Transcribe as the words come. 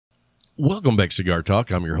Welcome back, Cigar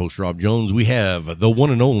Talk. I'm your host, Rob Jones. We have the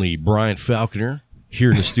one and only Bryant Falconer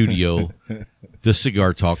here in the studio, the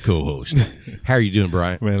Cigar Talk co-host. How are you doing,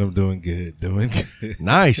 Bryant? Man, I'm doing good.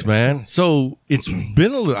 Nice, man. So it's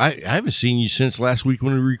been a little, I haven't seen you since last week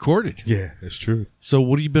when we recorded. Yeah, that's true. So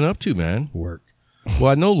what have you been up to, man? Work.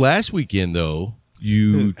 Well, I know last weekend, though,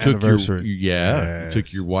 you took Yes.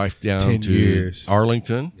 took your wife down 10 to years.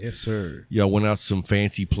 Arlington. Yes, sir. Y'all went out to some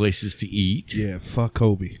fancy places to eat. Yeah, fuck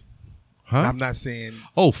Kobe. Huh? I'm not saying.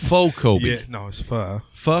 Oh, faux Kobe. Yeah, no, it's pho.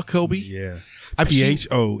 Pho Kobe? Yeah.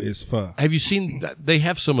 PHO is pho. Have you seen that? They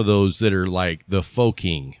have some of those that are like the Pho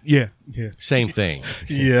King. Yeah. Same thing.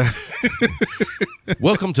 Yeah.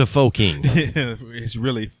 Welcome to Pho King. It's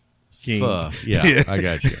really king. Pho. Yeah, I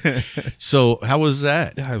got you. So how was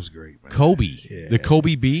that? That was great, man. Kobe. Yeah. The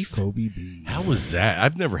Kobe beef? Kobe beef. How was that?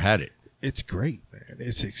 I've never had it. It's great, man.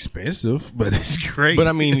 It's expensive, but it's great. But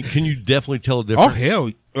I mean, can you definitely tell the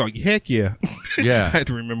difference? Heck yeah. Yeah. I had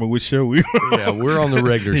to remember which show we were on. Yeah, we're on the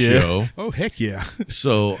regular show. Oh, heck yeah.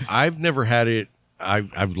 So I've never had it.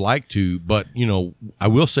 I'd like to, but you know, I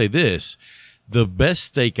will say this: the best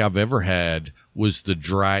steak I've ever had was the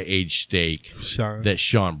dry aged steak that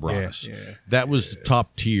Sean brought us. Yeah. That was the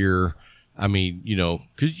top tier. I mean, you know,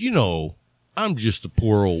 because I'm just a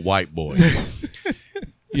poor old white boy.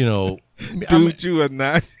 You know, Dude, you are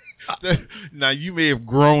not. Now, you may have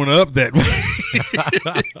grown up that way.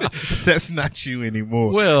 That's not you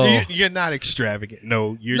anymore. Well, you're not extravagant.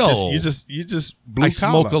 No, you're just blue collar. I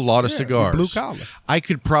smoke a lot of cigars. Blue collar. I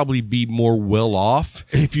could probably be more well off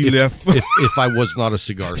if you left. if I was not a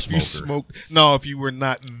cigar smoker. If you were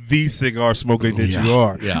not the cigar smoker that you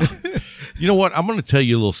are. Yeah. You know what? I'm going to tell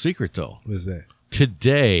you a little secret though. What is that?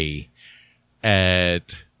 Today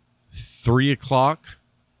at 3 o'clock.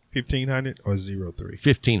 1500 or 03?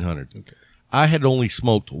 1500. Okay. I had only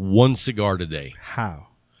smoked one cigar today. How?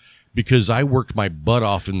 Because I worked my butt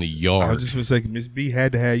off in the yard. I was just going to say, Miss B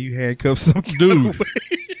had to have you handcuffed some dude.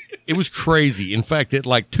 It was crazy. In fact, at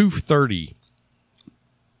like 2:30,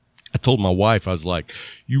 I told my wife, I was like,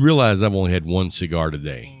 "You realize I've only had one cigar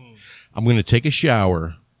today. I'm going to take a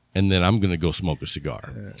shower and then I'm going to go smoke a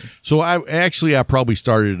cigar." So I probably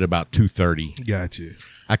started at about 2:30. Got you.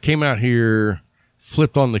 I came out here,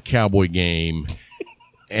 flipped on the Cowboy game,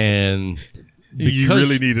 and you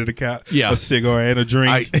really needed a cigar and a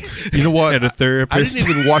drink. You know what? And a therapist. I didn't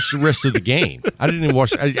even watch the rest of the game. I didn't even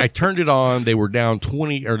watch. I turned it on. They were down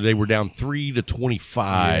 3 to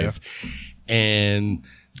 25, and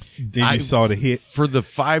then you saw the hit. For the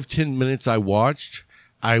 5-10 minutes I watched,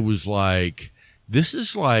 I was like, "This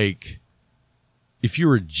is like." If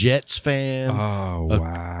you're a Jets fan,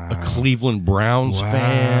 a Cleveland Browns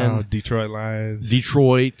fan, Detroit Lions,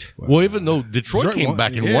 well, even though Detroit came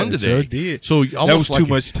back and won today, sure did. So that was too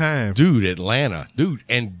much time, dude. Atlanta, dude,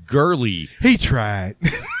 and Gurley, he tried.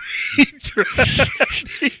 He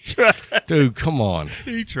tried. Dude, come on.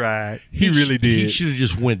 He tried. He really did. He should have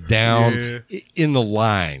just went down in the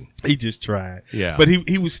line. He just tried. Yeah. But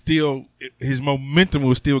he was still, his momentum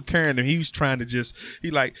was still carrying him. He was trying to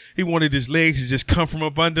he wanted his legs to just come from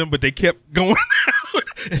up under him, but they kept going out.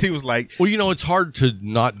 And he was like. Well, it's hard to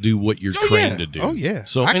not do what you're trained to do. Oh, yeah.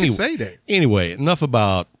 So I can say that. Anyway, enough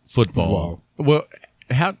about football. Well,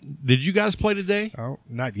 how did you guys play today? Oh,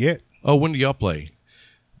 not yet. Oh, when do y'all play?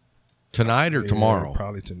 Tonight or tomorrow?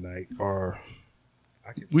 Probably tonight. Or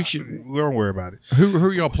we don't worry about it. Who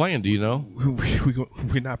are y'all playing? Do you know?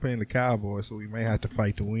 We're not playing the Cowboys, so we may have to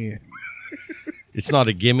fight to win. It's not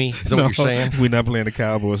a gimme. Is that what you're saying? We're not playing the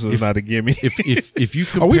Cowboys, so it's not a gimme. If you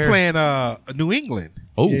compare, are we playing New England?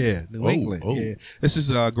 Oh, yeah, New England. Oh. Yeah, this is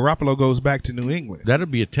Garoppolo goes back to New England. That'll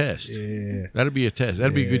be a test. Yeah, that'll be a test.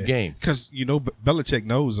 That'll be a good game because Belichick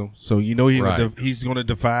knows him, so he's going to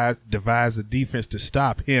devise a defense to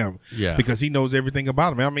stop him. Yeah, because he knows everything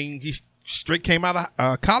about him. I mean, he straight came out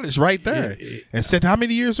of college right there and said how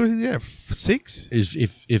many years was he there? 6.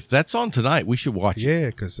 If that's on tonight, we should watch it. Yeah,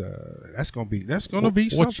 because that's gonna be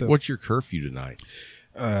something. What's your curfew tonight?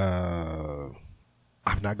 I'm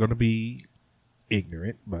not gonna be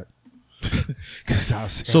ignorant, but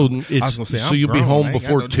so you'll be home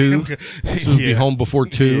before 2. So you'll be home before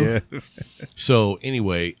 2. Yeah. So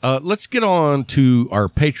anyway, let's get on to our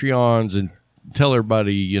Patreons and tell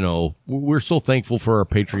everybody, we're so thankful for our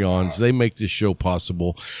Patreons. They make this show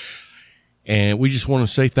possible. And we just want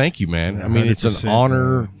to say thank you, man. I mean, it's an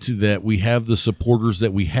honor that we have the supporters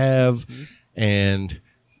that we have. And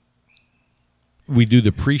we do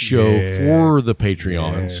the pre-show for the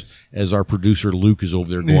Patreons as our producer Luke is over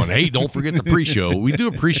there going, "Hey, don't forget the pre-show." We do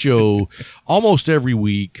a pre-show almost every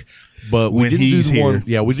week, but we didn't do one.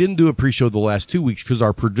 Yeah, we didn't do a pre-show the last 2 weeks because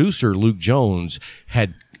our producer Luke Jones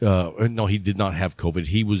had no, he did not have COVID.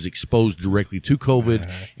 He was exposed directly to COVID,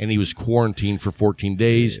 and he was quarantined for 14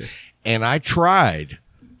 days. Yeah. And I tried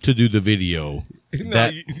to do the video.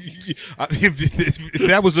 That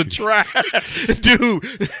was a try, dude.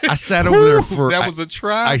 I sat over there for that was a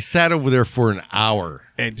try. I sat over there for an hour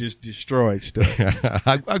and just destroyed stuff.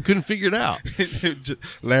 I couldn't figure it out.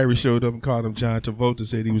 Larry showed up and called him John Travolta.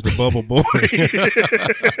 Said he was the bubble boy.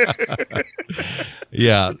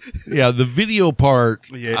 yeah. The video part,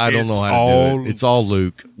 I don't know how to do it. It's all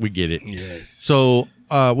Luke. We get it. Yes. So.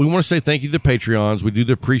 We want to say thank you to the Patreons. We do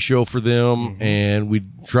the pre-show for them, and we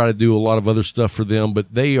try to do a lot of other stuff for them,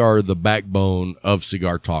 but they are the backbone of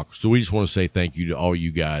Cigar Talk. So we just want to say thank you to all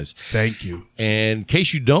you guys. Thank you. And in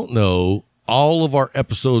case you don't know, all of our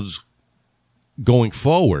episodes going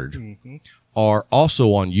forward are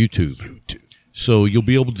also on YouTube. So you'll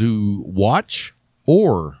be able to watch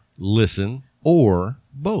or listen or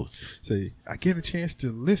both. So I get a chance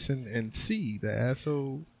to listen and see the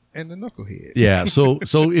asshole and the knucklehead. Yeah, so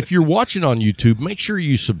if you're watching on YouTube, make sure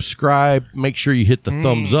you subscribe, make sure you hit the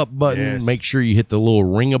thumbs up button, make sure you hit the little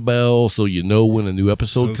ring a bell so you know when a new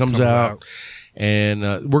episode comes out. And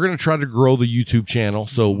we're going to try to grow the YouTube channel,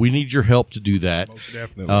 so we need your help to do that. Most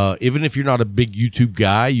definitely. Even if you're not a big YouTube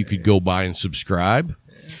guy, you could go by and subscribe.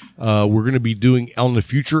 We're going to be doing on the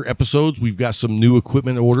future episodes. We've got some new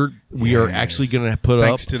equipment ordered. We are actually going to put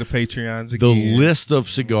Thanks to the Patreons again. The list of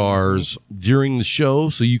cigars during the show,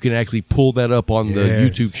 so you can actually pull that up on the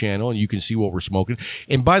YouTube channel, and you can see what we're smoking.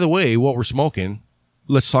 And by the way, what we're smoking,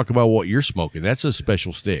 let's talk about what you're smoking. That's a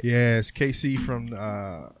special stick. Yes, KC from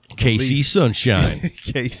KC Sunshine.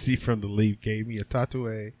 KC from the Leaf gave me a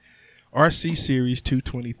Tatoué RC Series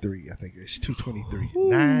 223. I think it's 223.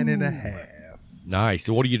 9.5. Nice.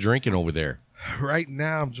 So what are you drinking over there? Right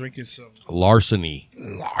now, I'm drinking some Larceny.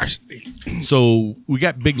 So we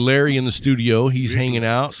got Big Larry in the studio. He's hanging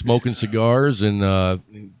out, smoking cigars, and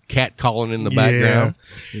cat calling in the background.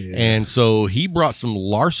 Yeah. And so he brought some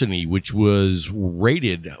Larceny, which was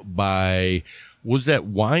rated by, was that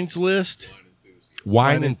Wine's List?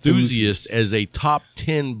 Wine Enthusiast as a top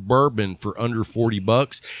 10 bourbon for under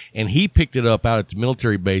 $40, and he picked it up out at the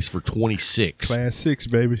military base for 26. Class 6,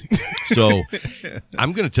 baby. So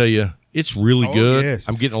I'm going to tell you, it's really good. Yes.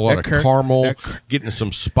 I'm getting a lot of caramel, getting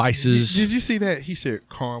some spices. Did you see that? He said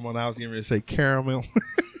caramel, and I was getting ready to say caramel.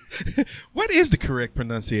 What is the correct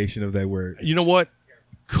pronunciation of that word? You know what?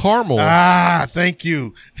 Caramel. Thank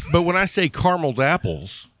you. But when I say carameled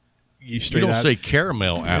apples, you don't say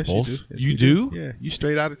caramel apples. You do. Yes, you do? Yeah, you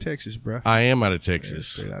straight out of Texas, bro. I am out of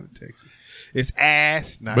Texas. Yeah, straight out of Texas. It's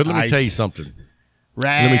ass, not But let me tell you something.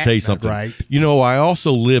 Let me tell you something. Right. You know, I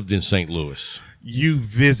also lived in St. Louis. You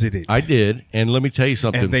visited. I did, and let me tell you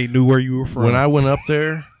something. And they knew where you were from. When I went up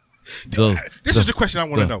there, this is the question I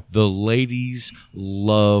want to know. The ladies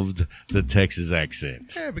loved the Texas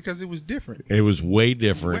accent. Yeah, because it was different. It was way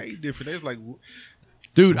different. Way different. It was like,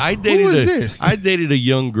 dude, I dated a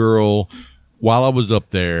young girl while I was up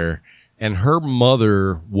there, and her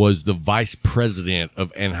mother was the vice president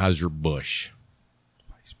of Anheuser-Busch.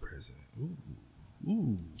 Vice president.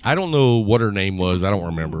 Ooh. I don't know what her name was. I don't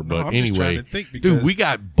remember. But anyway, dude, we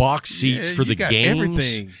got box seats for the games.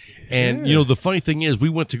 Everything. And, you know, the funny thing is we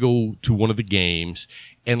went to go to one of the games,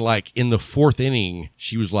 and, like, in the fourth inning,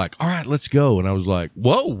 she was like, all right, let's go. And I was like,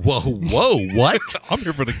 whoa, what? I'm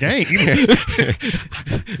here for the game.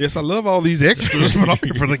 Yes, I love all these extras, but I'm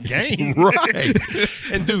here for the game. Right.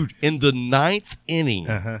 And, dude, in the ninth inning,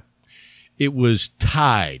 it was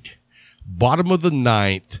tied. Bottom of the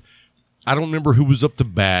ninth. I don't remember who was up to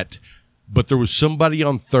bat, but there was somebody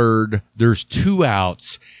on third. There's 2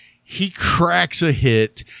 outs. He cracks a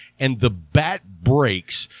hit, and the bat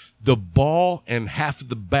breaks. The ball and half of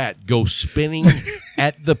the bat go spinning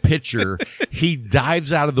at the pitcher. He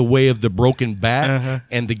dives out of the way of the broken bat,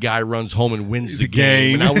 and the guy runs home and wins the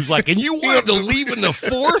game. And I was like, and you wanted to leave in the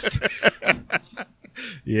fourth?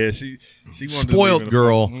 Yeah, she wanted spoiled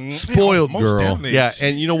girl. Spoiled girl. Definitely. Yeah,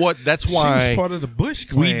 and you know what? That's why she was part of the Bush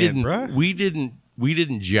clan, we didn't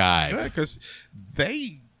jive. Yeah, because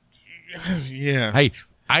they Hey,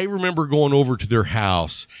 I remember going over to their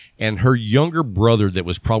house, and her younger brother that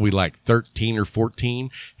was probably like 13 or 14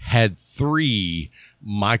 had 3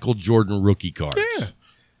 Michael Jordan rookie cards. Yeah.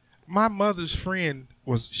 My mother's friend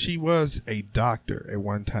was a doctor at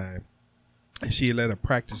one time, and she had let her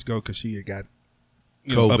practice go because she had got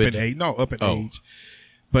up in age. No, up in age.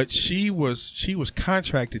 But she was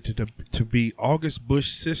contracted to be August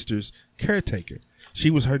Bush's sister's caretaker. She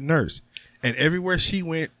was her nurse, and everywhere she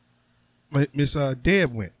went, Miss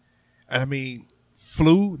Deb went. I mean,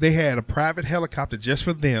 flew. They had a private helicopter just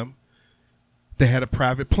for them. They had a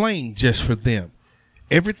private plane just for them.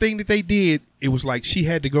 everything that they did, it was like she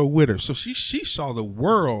had to go with her. So she saw the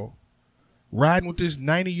world riding with this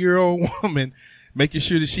 90-year-old woman, making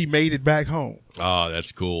sure that she made it back home. Oh,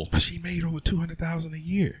 that's cool. But she made over $200,000 a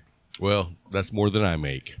year. Well, that's more than I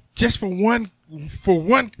make. Just for one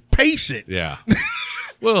patient. Yeah.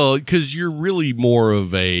 Well, because you're really more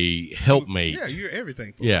of a helpmate. Yeah, you're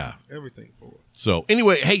everything for yeah. her. Everything for her. So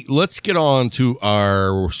anyway, hey, let's get on to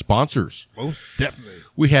our sponsors. Most definitely.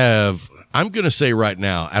 We have, I'm going to say right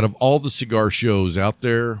now, out of all the cigar shows out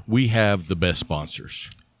there, we have the best sponsors.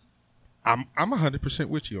 I'm 100%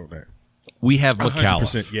 with you on that. We have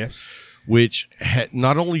McAuliffe, 100%, yes, which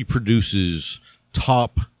not only produces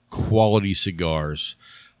top quality cigars,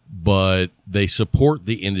 but they support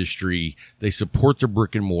the industry. They support the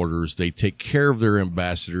brick and mortars. They take care of their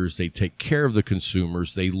ambassadors. They take care of the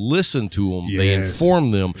consumers. They listen to them. Yes. They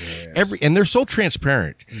inform them. Yes. And they're so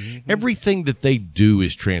transparent. Mm-hmm. Everything that they do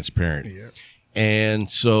is transparent. Yeah.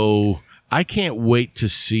 And so I can't wait to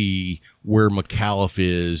see where McAuliffe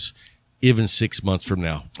is even 6 months from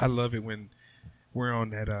now. I love it when we're on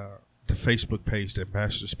that the Facebook page, the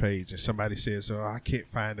ambassadors page, and somebody says, "Oh, I can't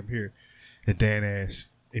find them here," and Dan asks.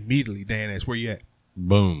 Immediately, Dan asks, "Where you at?"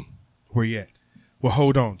 Boom. Where you at? Well,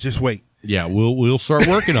 hold on. Just wait. Yeah, we'll start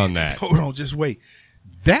working on that. Hold on. Just wait.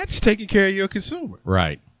 That's taking care of your consumer.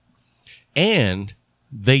 Right. And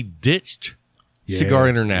they ditched Cigar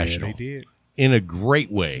International. Yeah, they did. In a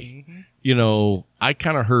great way. Mm-hmm. You know, I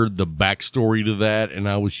kind of heard the backstory to that, and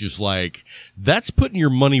I was just like, that's putting your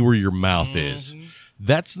money where your mouth is.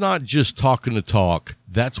 That's not just talking the talk.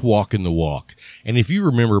 That's walking the walk. And if you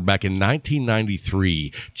remember back in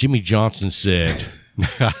 1993, Jimmy Johnson said,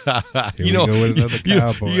 I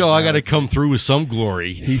got to come through with some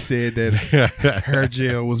glory. He said that hair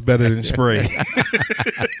gel was better than spray.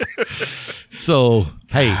 So,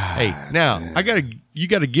 hey, now you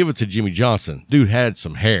got to give it to Jimmy Johnson. Dude had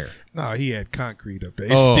some hair. No, he had concrete up there.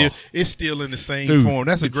 It's still in the same form.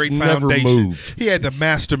 That's a great foundation. Never moved. He had the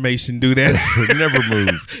master mason do that. Never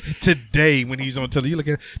moved. Today, when he's on television, you look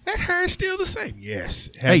at it, that hair is still the same. Yes,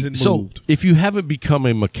 it hasn't moved. So if you haven't become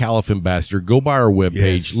a McAuliffe ambassador, go by our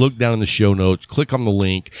webpage, look down in the show notes, click on the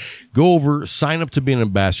link, go over, sign up to be an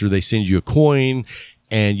ambassador. They send you a coin,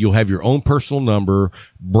 and you'll have your own personal number.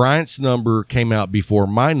 Bryant's number came out before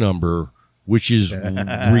my number, which is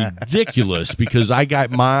ridiculous because I got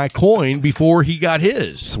my coin before he got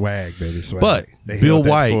his. Swag, baby, swag. But Bill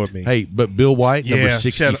White, number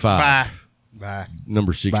 65. Bye.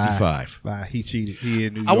 Number 65. Bye. He cheated. He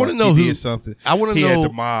in New York. I want to know he did something. I want to know. Had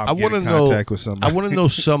the mob I want to know. Contact with somebody. I want to know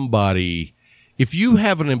somebody. If you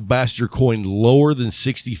have an ambassador coin lower than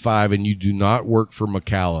 65 and you do not work for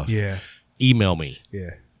McAuliffe, email me. Yeah.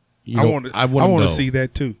 I want to see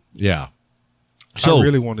that too. Yeah. So I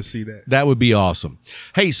really want to see that. That would be awesome.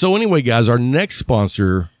 Hey, so anyway, guys, our next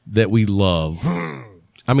sponsor that we love,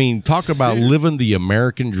 I mean, talk about living the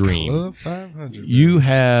American dream. Club 500. You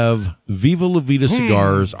have Viva La Vida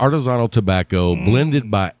Cigars, artisanal tobacco,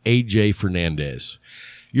 blended by A.J. Fernandez.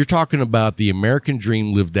 You're talking about the American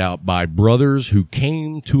dream lived out by brothers who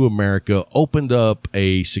came to America, opened up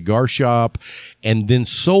a cigar shop, and then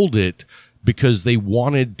sold it because they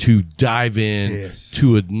wanted to dive in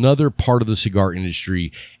to another part of the cigar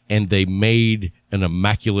industry, and they made an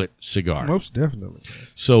immaculate cigar. Most definitely.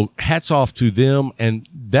 So hats off to them, and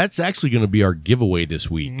that's actually going to be our giveaway this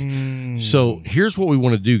week. So here's what we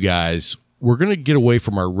want to do, guys. We're going to get away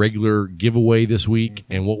from our regular giveaway this week,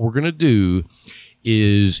 and what we're going to do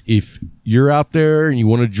is if you're out there and you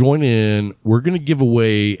want to join in, we're going to give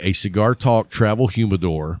away a Cigar Talk Travel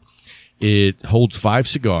Humidor. It holds 5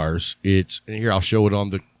 cigars. It's here. I'll show it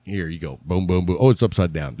on the. Here you go. Boom, boom, boom. Oh, it's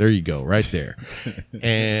upside down. There you go. Right there.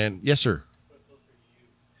 And yes, sir.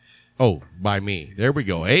 Oh, by me. There we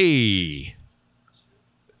go. Hey.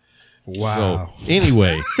 Wow. So,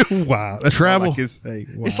 anyway. Wow. That's travel. All I can say.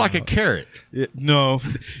 Wow. It's like a carrot. No,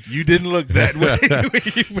 you didn't look that way.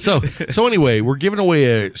 So anyway, we're giving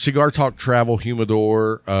away a Cigar Talk Travel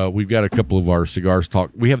Humidor. We've got a couple of our Cigars Talk.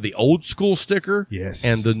 We have the old school sticker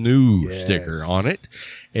and the new sticker on it.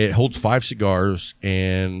 It holds 5 cigars,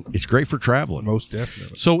 and it's great for traveling. Most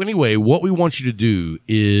definitely. So anyway, what we want you to do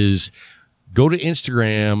is go to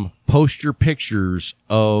Instagram, post your pictures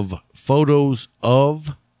of photos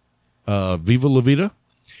of Viva La Vida,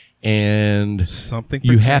 and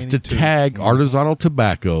you have to tag artisanal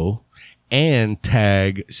tobacco and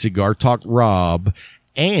tag Cigar Talk Rob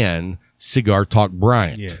and Cigar Talk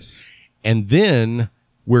Bryant. Yes. And then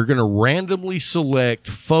we're going to randomly select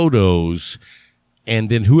photos, and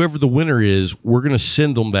then whoever the winner is, we're going to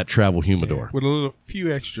send them that travel humidor. With a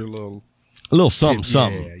few extra little A little something,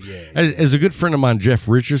 something. Yeah. As a good friend of mine, Jeff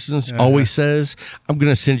Richardson, always says, I'm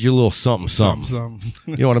going to send you a little something, something.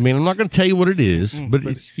 You know what I mean? I'm not going to tell you what it is, but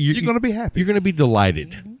you're going to be happy. You're going to be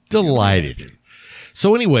delighted. Delighted.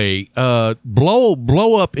 So anyway, blow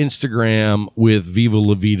up Instagram with Viva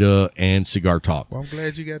La Vida and Cigar Talk. Well, I'm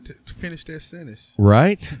glad you got to finish that sentence.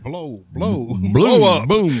 Right? Blow up.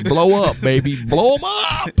 Boom, blow up, baby. Blow them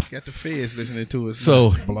up. Got the feds listening to us.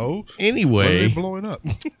 So, blow. Anyway. What are they blowing up?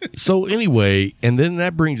 So anyway, and then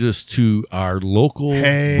that brings us to our local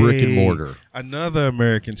brick and mortar. Another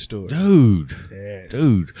American store. Dude. Yes.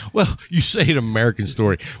 Dude. Well, you say an American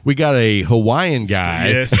story. We got a Hawaiian guy.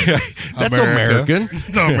 Yes. That's American.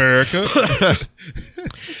 America.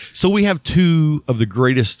 So we have two of the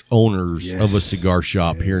greatest owners of a cigar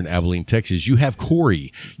shop here in Abilene, Texas. You have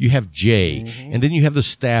Corey, you have Jay, and then you have the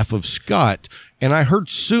staff of Scott. And I heard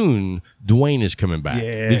soon Dwayne is coming back.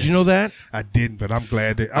 Yes. Did you know that? I didn't, but I'm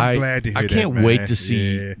glad to hear that. I can't wait to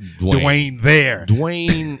see Dwayne there.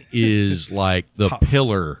 Dwayne is like the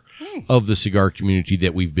pillar of the cigar community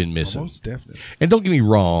that we've been missing. Most definitely. And don't get me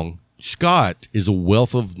wrong, Scott is a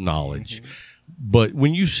wealth of knowledge. But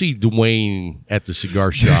when you see Dwayne at the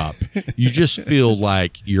cigar shop, you just feel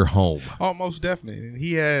like you're home. Oh, most definitely. And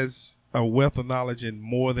he has a wealth of knowledge in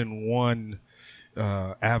more than one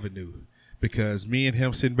avenue. Because me and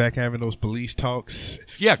him sitting back having those police talks.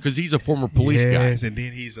 Yeah, because he's a former police guy. Yes, and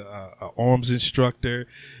then he's a arms instructor.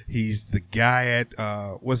 He's the guy at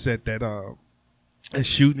what's that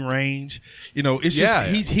shooting range. You know, it's just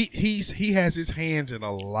he has his hands in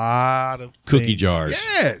a lot of cookie things. jars.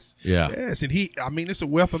 Yes. Yeah. Yes. And it's a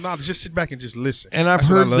wealth of knowledge. Just sit back and just listen. And I've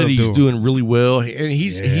heard that he's doing really well. And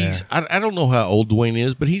he's I don't know how old Dwayne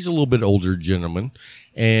is, but he's a little bit older gentleman.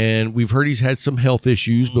 And we've heard he's had some health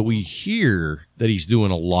issues, but we hear that he's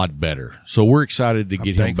doing a lot better. So we're excited to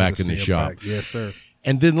get him back in the shop. Yes, sir.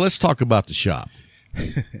 And then let's talk about the shop.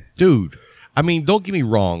 Dude, I mean, don't get me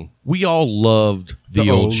wrong. We all loved the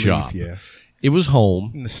old shop. Yeah. It was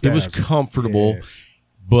home. It was comfortable. Yes.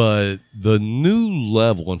 But the new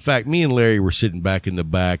level, in fact, me and Larry were sitting back in the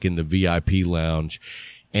VIP lounge,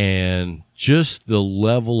 and just the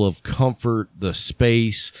level of comfort, the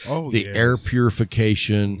space, the air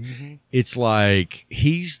purification. It's like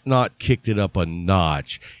he's not kicked it up a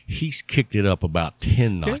notch. He's kicked it up about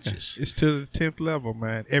 10 notches. It's to the 10th level,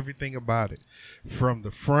 man. Everything about it. From the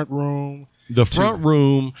front room.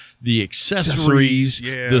 The accessories,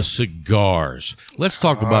 the cigars. Let's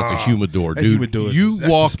talk about the humidor, dude. You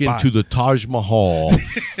walk into the Taj Mahal.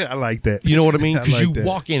 I like that. You know what I mean? Because you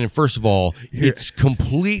walk in, and first of all, it's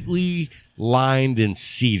completely lined in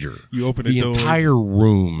cedar. You open the door, entire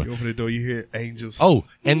room. You open the door, you hear angels. Oh,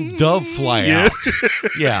 and dove fly out.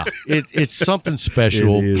 Yeah, it's something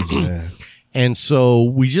special. It is, man. And so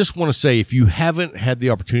we just want to say, if you haven't had the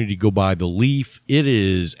opportunity to go by the Leaf, it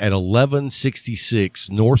is at 1166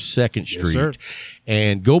 North 2nd Street. Yes, sir.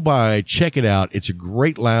 And go by, check it out. It's a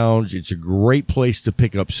great lounge. It's a great place to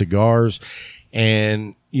pick up cigars.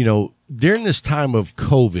 And, you know, during this time of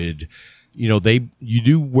COVID, you know, you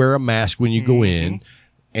do wear a mask when you go in.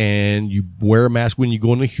 And you wear a mask when you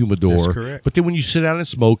go in the humidor. That's correct. But then when you sit down and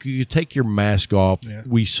smoke, you take your mask off. Yeah.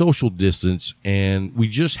 We social distance, and we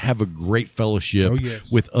just have a great fellowship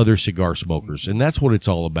with other cigar smokers. And that's what it's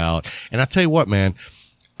all about. And I tell you what, man,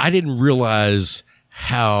 I didn't realize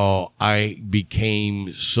how I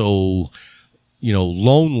became so, you know,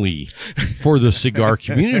 lonely for the cigar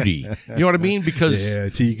community. You know what I mean? Because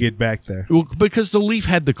until you get back there. Well, because the Leaf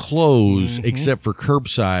had to close except for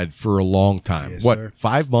curbside for a long time. Yes, what, sir.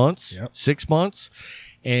 5 months? 6 months?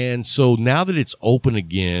 And so now that it's open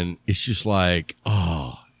again, it's just like,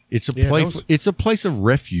 it's a place. It's a place of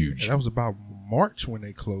refuge. That was about March when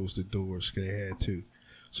they closed the doors. They had to.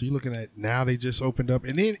 So you're looking at now they just opened up,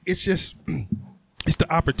 and then it's just. It's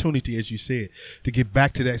the opportunity, as you said, to get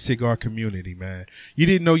back to that cigar community, man. You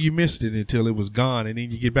didn't know you missed it until it was gone, and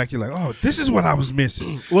then you get back, you're like, oh, this is what I was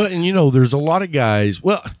missing. Well, and, you know, there's a lot of guys,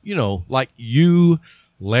 well, you know, like you,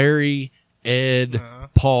 Larry, Ed,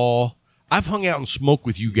 Paul. I've hung out and smoked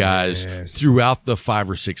with you guys throughout the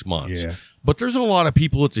 5 or 6 months. Yeah. But there's a lot of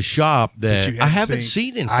people at the shop that I haven't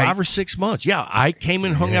seen in 5 or 6 months. Yeah, I came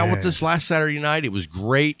and hung out with this last Saturday night. It was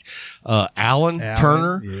great. Alan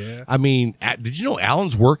Turner. Yeah. I mean, did you know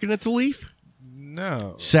Alan's working at the Leaf?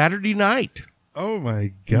 No. Saturday night. Oh,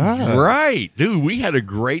 my God. Right. Dude, we had a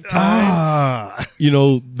great time. You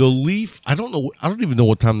know, the Leaf, I don't even know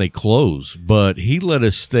what time they close, but he let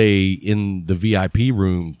us stay in the VIP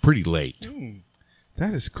room pretty late.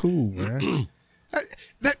 That is cool, man.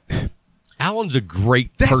 Alan's a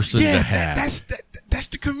great person to have. That's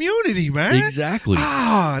the community, man. Exactly.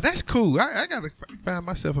 That's cool. I got to find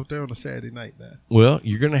myself up there on a Saturday night now. Well,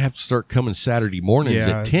 you're going to have to start coming Saturday mornings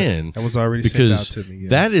at 10. That was already sent out to me.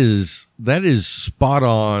 Yes. That is spot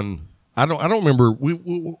on. I don't remember.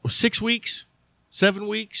 We 6 weeks, 7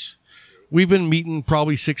 weeks. We've been meeting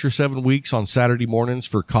probably 6 or 7 weeks on Saturday mornings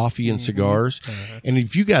for coffee and cigars. And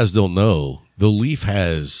if you guys don't know, the Leaf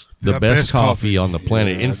has the best coffee on the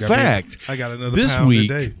planet. In fact, I got another this pound week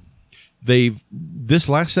today. this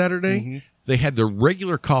last Saturday they had the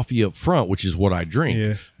regular coffee up front, which is what I drink.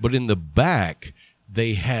 Yeah. But in the back,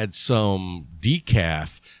 they had some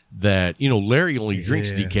decaf that, Larry only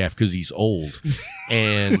drinks decaf because he's old.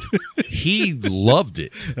 And he loved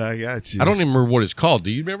it. I got you. I don't even remember what it's called.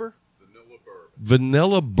 Do you remember?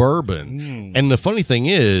 Vanilla bourbon. And the funny thing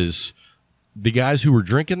is, the guys who were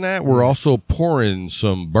drinking that were also pouring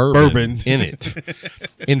some bourbon in it.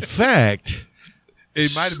 In fact,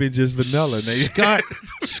 it might have been just vanilla.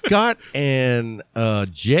 Scott and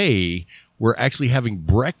Jay were actually having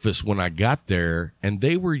breakfast when I got there, and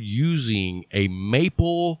they were using a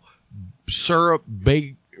maple syrup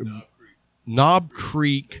Knob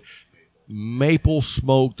Creek maple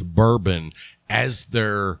smoked bourbon as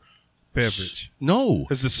their beverage. No.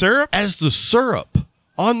 As the syrup? As the syrup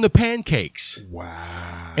on the pancakes.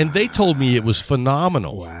 Wow. And they told me it was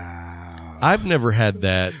phenomenal. Wow. I've never had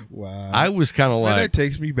that. Wow. I was kind of like. That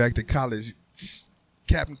takes me back to college.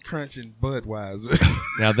 Captain Crunch and Budweiser.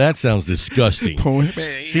 Now that sounds disgusing.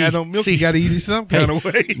 Man, you got no milk. You got to eat it some kind of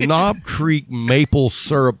way. Knob Creek maple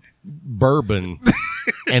syrup bourbon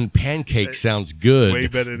and pancake sounds good. Way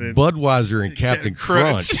better than Budweiser and Captain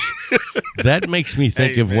Crunch. That makes me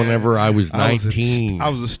think of whenever I was 19. I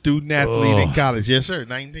was a student athlete in college. Yes, sir.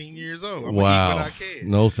 19 years old. I'm wow. Eat what I can.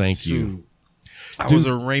 No, thank you. I was a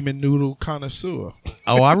ramen noodle connoisseur.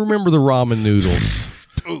 Oh, I remember the ramen noodles.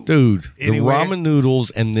 Dude, anyway. The ramen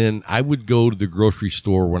noodles, and then I would go to the grocery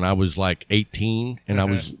store when I was like 18 and I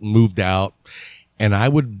was moved out, and I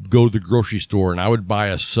would go to the grocery store and I would buy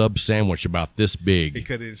a sub sandwich about this big. You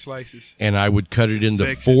cut it in slices. And I would cut it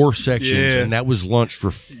into 4 sections, and that was lunch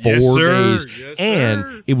for 4 days. Yes,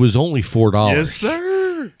 and it was only $4. Yes, sir.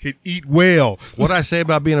 Could eat well. What'd I say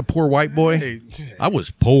about being a poor white boy? I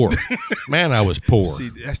was poor. Man, I was poor. See,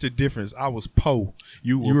 that's the difference. I was po.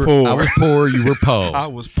 You were poor. I was poor. You were po. I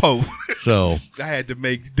was po. So I had to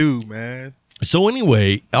make do, man. So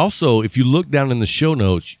anyway, also, if you look down in the show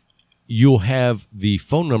notes, you'll have the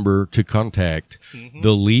phone number to contact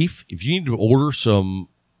the Leaf. If you need to order some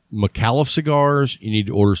McAuliffe cigars, you need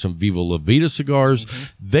to order some Viva La Vida cigars,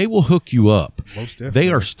 they will hook you up. Most definitely.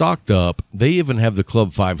 They are stocked up. They even have the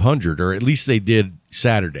Club 500, or at least they did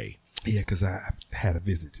Saturday. Yeah, because I had a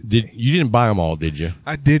visit today. You didn't buy them all, did you?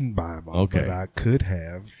 I didn't buy them all, okay. But I could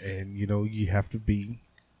have. And, you have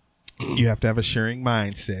to have a sharing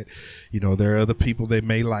mindset. There are other people they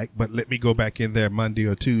may like, but let me go back in there Monday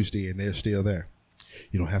or Tuesday, and they're still there.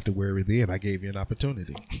 You don't have to worry then. I gave you an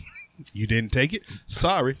opportunity. You didn't take it?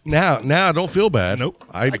 Sorry. Now I don't feel bad. Nope.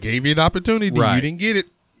 I gave you an opportunity. Right. You didn't get it.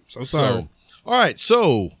 So sorry. All right.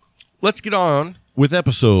 So let's get on with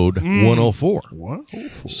episode 104.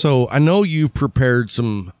 104. So I know you've prepared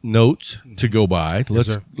some notes to go by.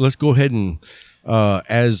 Let's go ahead and,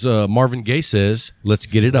 as Marvin Gaye says, let's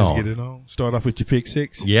get it on. Let's get it on. Start off with your pick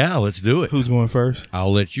 6. Yeah, let's do it. Who's going first?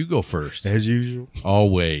 I'll let you go first. As usual.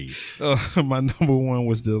 Always. My number 1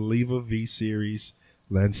 was the Leva V Series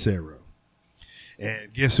Lancero.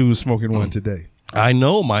 And guess who was smoking one today? I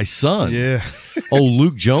know, my son. Yeah.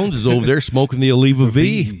 Luke Jones is over there smoking the Oliva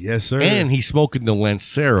V. Yes, sir. And he's smoking the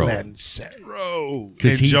Lancero. Enjoying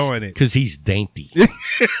it. Because he's dainty.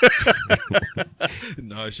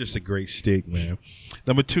 No, it's just a great stick, man.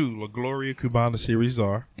 Number 2, La Gloria Cubana Series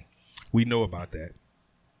R. We know about that.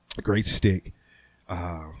 A great stick.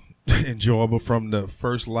 Enjoyable from the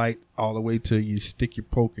first light all the way till you stick your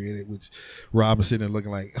poker in it, which Rob is sitting there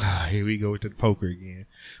looking like, here we go with the poker again.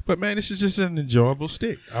 But man, this is just an enjoyable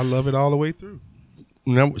stick. I love it all the way through.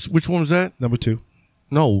 Now, which one was that? Number 2.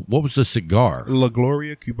 No, what was the cigar? La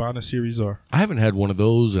Gloria Cubana Series R. I haven't had one of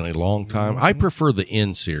those in a long time. I prefer the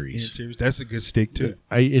N series. N series. That's a good stick too.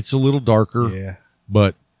 It's a little darker. Yeah.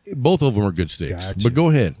 But both of them are good sticks. Gotcha. But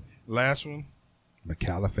go ahead. Last one,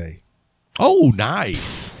 McAuliffe. Oh,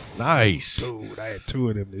 nice. Nice. Dude, I had 2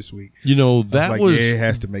 of them this week. That was it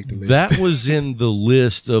has to make the list. That was in the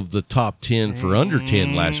list of the top 10 for under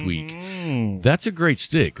 10 last week. That's a great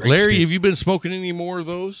stick. Larry, have you been smoking any more of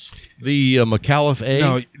those? The McAuliffe A?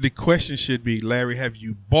 No, the question should be, Larry, have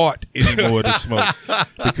you bought any more to smoke?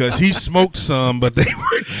 Because he smoked some, but they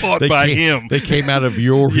weren't bought by him. They came out of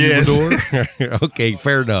your humidor? Okay,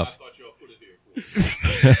 fair enough.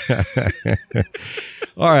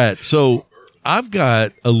 All right, so I've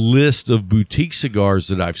got a list of boutique cigars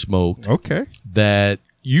that I've smoked. Okay. That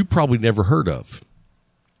you probably never heard of.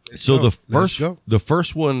 The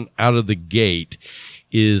first one out of the gate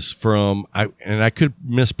is from and I could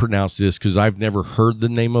mispronounce this because I've never heard the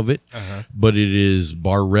name of it, but it is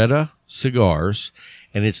Barretta Cigars,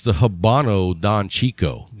 and it's the Habano Don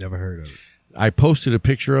Chico. Never heard of it. I posted a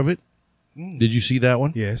picture of it. Did you see that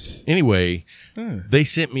one? Yes. Anyway, they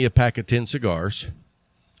sent me a pack of 10 cigars,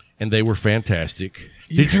 and they were fantastic.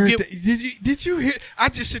 Did you hear? I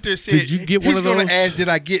just sit there and said, did you get one of those? He's going to ask, did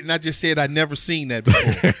I get? And I just said, I never seen that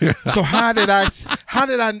before. So how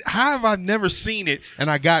have I never seen it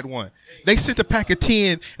and I got one? They sent a pack of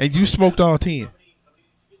 10 and you smoked all 10.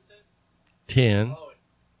 10.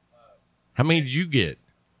 How many did you get?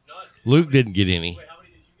 None. Luke didn't get any. Wait,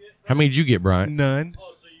 how many did you get, Brian? None.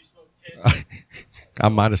 Oh, so you smoked 10? I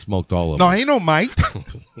might have smoked all of them. No, ain't no mite.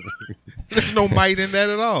 There's no mite in that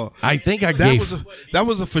at all. I think that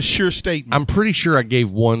was a for sure statement. I'm pretty sure I gave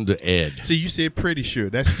one to Ed. See, you said pretty sure.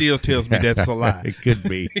 That still tells me that's a lie. It could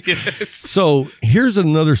be. Yes. So here's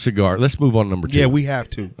another cigar. Let's move on to number 2. Yeah, we have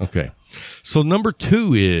to. Okay. So number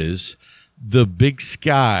 2 is the Big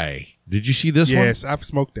Sky. Did you see this one? Yes, I've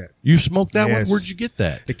smoked that. You smoked that one? Yes. Where'd you get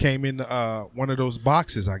that? It came in one of those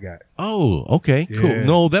boxes I got. Oh, okay, Yeah. cool.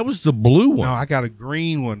 No, that was the blue one. No, I got a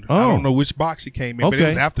green one. Oh. I don't know which box it came in, but it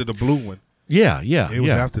was Okay. after the blue one. Yeah. It was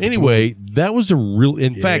after the Anyway, that was a real.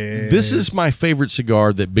 In fact, this is Yes. my favorite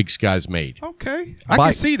cigar that Big Sky's made. Okay. I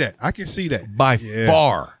can see that. By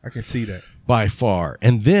far. I can see that. By far.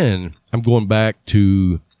 And then I'm going back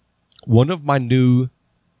to one of my new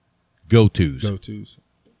go-tos. Go-tos.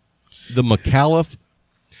 The McAuliffe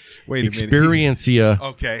Wait a minute. Experiencia.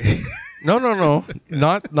 Okay. No,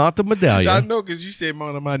 not the medallion. I know because you said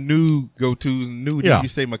one of my new go-tos and new. Yeah. You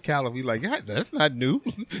say McAuliffe. You're like, yeah, that's not new.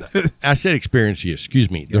 I said Experiencia.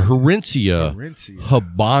 Excuse me. The Herencia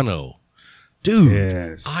Habano. Dude,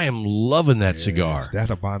 Yes. I am loving that cigar. That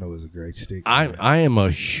Habano is a great stick. I am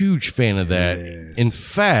a huge fan of that. Yes. In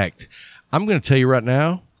fact, I'm going to tell you right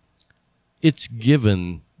now, it's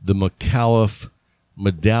given the McAuliffe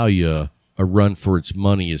Medallia a run for its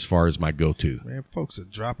money as far as my go-to. Man, folks are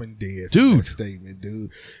dropping dead. Dude. That statement, dude.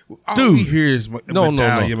 All we hear is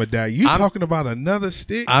medallia. You talking about another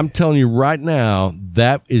stick? I'm telling you right now,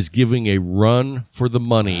 that is giving a run for the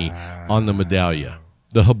money on the Medallia,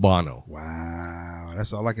 the Habano. Wow,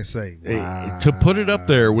 that's all I can say. Wow. To put it up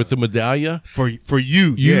there with the Medallia, for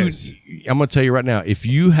you, yes. I'm going to tell you right now, if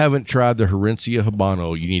you haven't tried the Herencia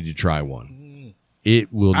Habano, you need to try one.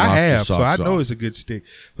 It will knock the socks off. So I know it's a good stick.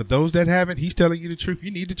 But those that haven't, he's telling you the truth.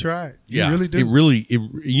 You need to try it. You really do.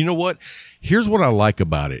 You know what? Here's what I like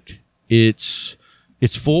about it. It's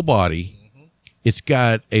full body. Mm-hmm. It's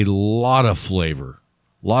got a lot of flavor,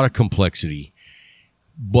 a lot of complexity.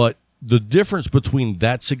 But the difference between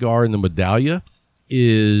that cigar and the Medallia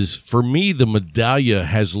is, for me, the Medallia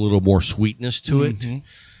has a little more sweetness to it.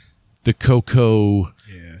 The cocoa,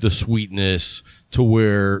 the sweetness, to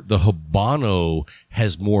where the Habano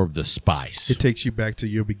has more of the spice. It takes you back to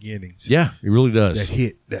your beginnings. Yeah, it really does. That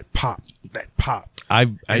hit, that pop.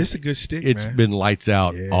 It's a good stick, It's man. been lights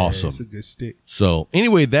out. Yeah, awesome. It's a good stick. So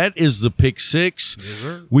anyway, that is the pick 6.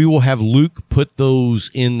 Yes, we will have Luke put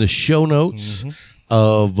those in the show notes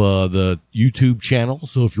of the YouTube channel.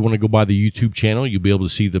 So if you want to go by the YouTube channel, you'll be able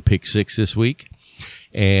to see the pick 6 this week.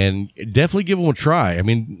 And definitely give them a try. I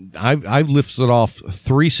mean, I've lifted off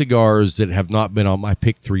 3 cigars that have not been on my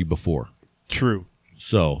pick 3 before. True.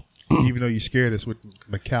 So even though you scared us with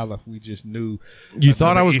McAuliffe, we just knew. You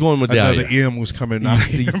thought I was going Medallia. Another M was coming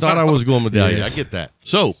out. You thought I was going Medallia. Yes. I get that.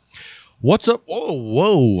 So what's up?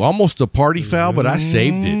 Whoa. Almost a party foul, but I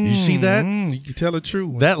saved it. You see that? You can tell the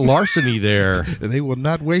truth. That larceny there. They will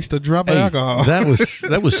not waste a drop of alcohol. That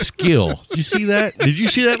was skill. Did you see that? Did you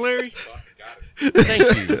see that, Larry? Thank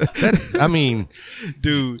you.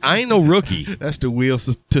 Dude, I ain't no rookie. That's the will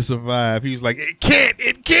to survive. He was like, it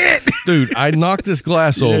can't. Dude, I knocked this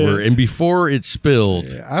glass over, and before it spilled.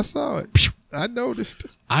 Yeah, I saw it. I noticed.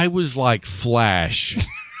 I was like Flash.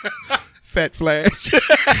 Fat Flash.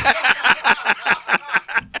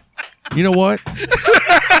 You know what?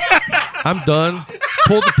 I'm done.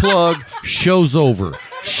 Pull the plug. Show's over.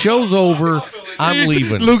 I'm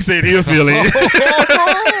leaving. Luke said he'll feel it.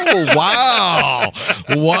 Oh, wow.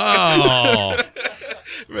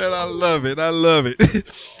 Man, I love it.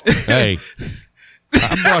 Hey,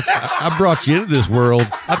 I brought you into this world.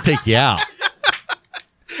 I'll take you out.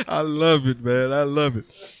 I love it, man. I love it.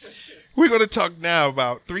 We're going to talk now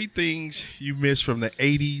about 3 things you missed from the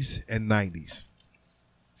 80s and 90s.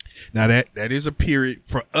 Now that is a period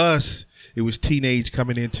for us. It was teenage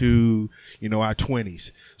coming into, our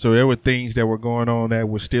 20s. So there were things that were going on that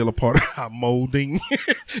were still a part of our molding.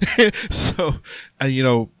 So,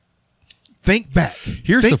 think back.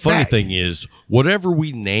 Here's the funny thing is, whatever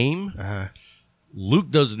we name,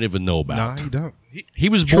 Luke doesn't even know about. No, he don't. He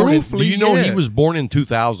was born. Do you know he was born in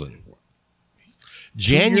 2000?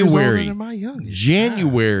 January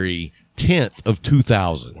 10th of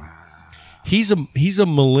 2000. Wow. He's a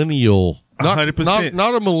millennial. 100%.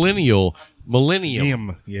 Not a millennial.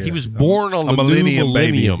 Millennium. Yeah. He was born on the new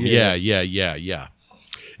millennium. Yeah.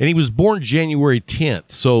 And he was born January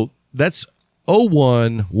 10th. So that's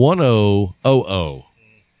 011000.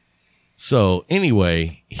 So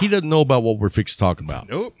anyway, he doesn't know about what we're fixing to talk about.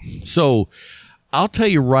 Nope. So I'll tell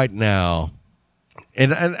you right now,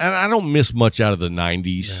 and I don't miss much out of the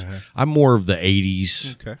 90s. I'm more of the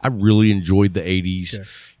 80s. Okay. I really enjoyed the 80s. Okay.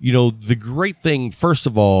 The great thing, first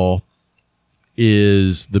of all,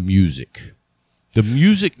 is the music. The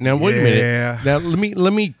music. Now wait a minute. Now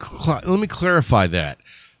let me clarify that.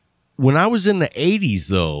 When I was in the 80s,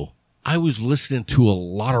 though, I was listening to a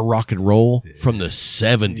lot of rock and roll from the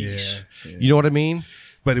 70s. Yeah. You know what I mean?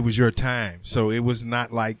 But it was your time, so it was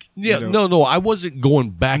not like no. I wasn't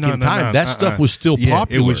going back in time. That stuff was still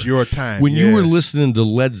popular. It was your time when you were listening to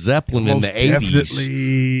Led Zeppelin in the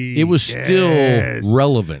 80s. It was still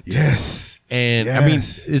relevant. Yes, and I mean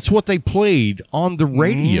it's what they played on the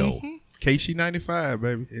radio. Mm-hmm. KC 95,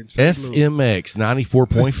 baby. FMX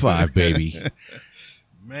 94.5, baby.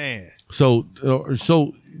 Man. So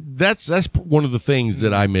that's one of the things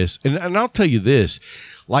that I miss, and I'll tell you this,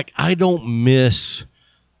 like I don't miss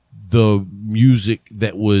the music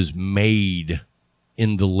that was made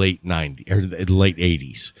in the late 90s or the late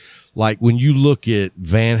 80s. Like when you look at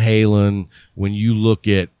Van Halen, when you look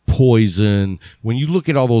at Poison, when you look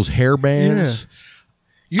at all those hair bands.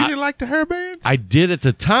 You didn't like the hair bands? I did at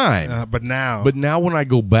the time. But now when I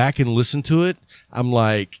go back and listen to it, I'm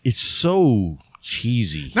like, it's so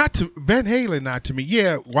cheesy. Not to Van Halen, not to me.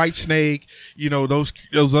 Yeah, White Snake,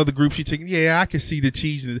 those other groups you take. Yeah, I can see the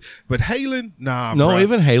cheesiness. But Halen, nah. No, bro.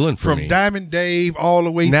 even Halen for from me. Diamond Dave all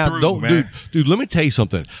the way through. Man. Dude, let me tell you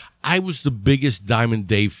something. I was the biggest Diamond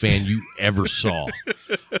Dave fan you ever saw.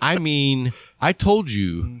 I mean, I told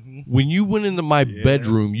you, when you went into my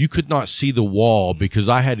bedroom, you could not see the wall because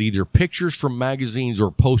I had either pictures from magazines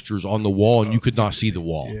or posters on the wall, and you could not see the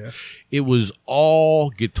wall. Yeah. It was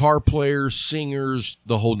all guitar players, singers,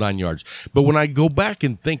 the whole 9 yards. But when I go back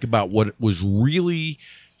and think about what was really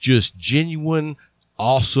just genuine,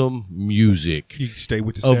 awesome music you stay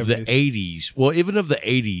with of the 80s. Well, even of the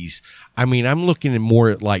 80s, I mean, I'm looking at more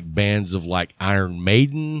at like bands of like Iron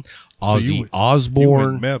Maiden, Ozzy Osbourne. You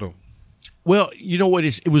went metal. Well, you know what?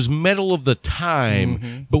 It was metal of the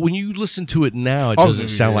time, but when you listen to it now, it doesn't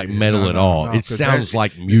sound like metal at all. It sounds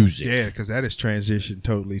like music. Yeah, because that has transitioned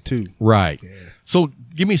totally too. Right. Yeah. So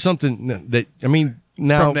give me something that, I mean,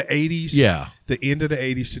 now. From the 80s, yeah, the end of the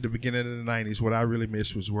 80s to the beginning of the 90s, what I really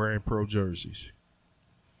missed was wearing pro jerseys.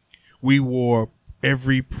 We wore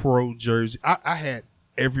every pro jersey. I had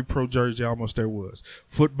every pro jersey almost there was.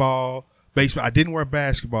 Football, baseball. I didn't wear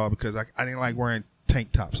basketball because I didn't like wearing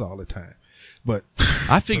tank tops all the time. But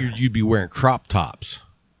I figured you'd be wearing crop tops.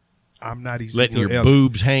 I'm not Ezekiel letting your Elliott.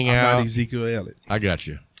 boobs hang out. I'm not Ezekiel Elliott. I got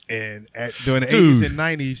you. And during the 80s and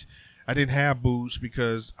 90s, I didn't have boobs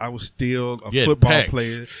because I was still a football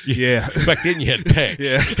player. Yeah. Back then you had pecs.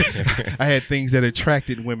 Yeah. I had things that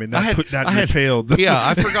attracted women, not repelled them. Yeah,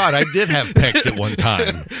 I forgot. I did have pecs at one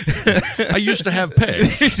time. I used to have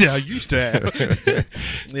pecs. Yeah, I used to have.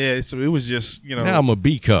 Yeah, so it was just, Now I'm a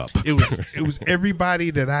B cup. It was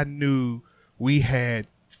everybody that I knew. We had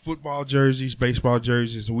football jerseys, baseball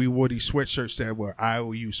jerseys, and we wore these sweatshirts that were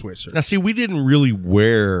IOU sweatshirts. Now, see, we didn't really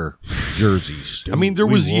wear jerseys. Dude, I mean, there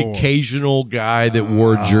was the occasional guy that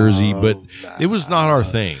wore a jersey, but it was not our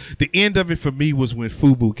thing. The end of it for me was when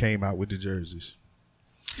FUBU came out with the jerseys.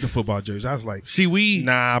 The football jerseys. I was like,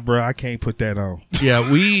 nah, bro, I can't put that on. Yeah,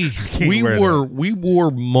 we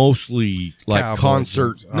wore mostly like Cowboy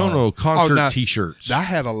concert T-shirts. I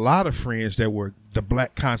had a lot of friends that were the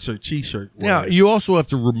black concert T-shirt. Now, you also have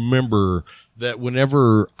to remember that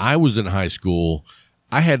whenever I was in high school,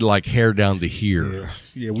 I had like hair down to here.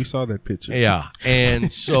 Yeah, we saw that picture. Yeah,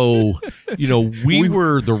 and so we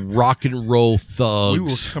were the rock and roll thugs. We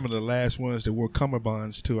were some of the last ones that wore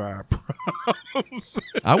cummerbunds to our proms.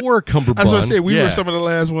 I wore a cummerbund. That's what I said. We were some of the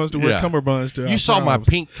last ones to wear cummerbunds to our proms. You saw my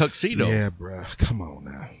pink tuxedo. Yeah, bro. Come on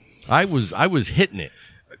now. I was hitting it.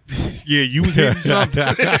 Yeah, you was hitting something.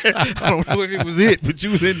 I don't know if it was it, but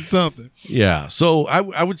you was hitting something. Yeah, so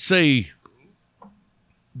I would say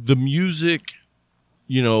the music.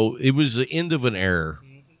 You know, it was the end of an era.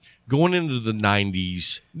 Going into the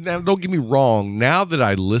 90s. Now, don't get me wrong. Now that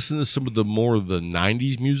I listen to some of the more of the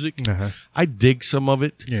 90s music, I dig some of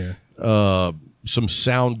it. Yeah. Some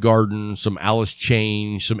Soundgarden, some Alice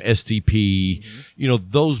Chain, some STP. You know,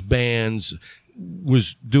 those bands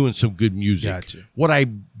was doing some good music. Gotcha. What I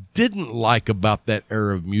didn't like about that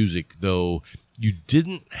era of music, though, you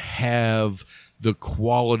didn't have the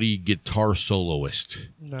quality guitar soloist.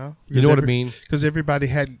 No. You know what I mean? Because everybody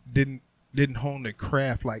didn't hone their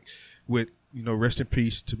craft like with, you know, rest in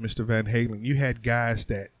peace to Mr. Van Halen. You had guys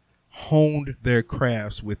that honed their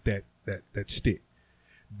crafts with that stick.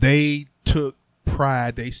 They took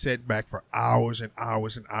pride. They sat back for hours and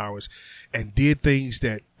hours and hours and did things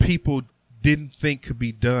that people didn't think could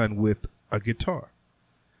be done with a guitar.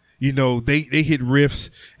 You know, they hit riffs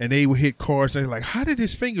and they would hit chords. And they're like, how did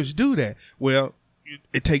his fingers do that? Well,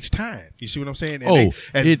 it takes time. You see what I'm saying? And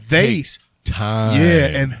it takes time. Yeah,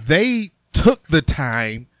 and they took the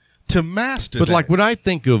time to master But that. like when I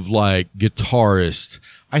think of like guitarists,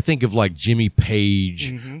 I think of like Jimmy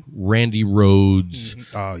Page, Randy Rhoads,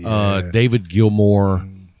 David Gilmour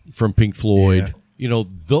from Pink Floyd. Yeah. You know,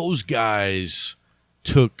 those guys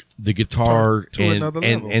took the guitar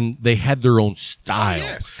and they had their own style.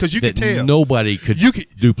 Yes, because you could tell nobody could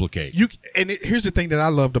duplicate. Here's the thing that I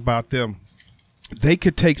loved about them: they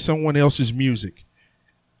could take someone else's music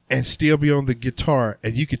and still be on the guitar,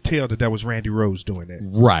 and you could tell that was Randy Rhoads doing that.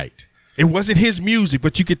 Right. It wasn't his music,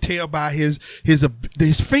 but you could tell by his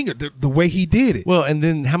finger, the way he did it. Well, and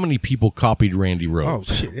then how many people copied Randy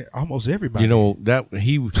Rhoads? Oh shit, almost everybody. You know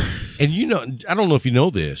and you know, I don't know if you know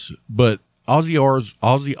this, but Ozzy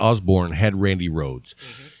Osbourne had Randy Rhoads.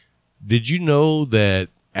 Did you know that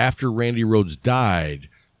after Randy Rhoads died,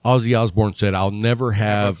 Ozzy Osbourne said, "I'll never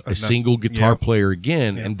have a single guitar player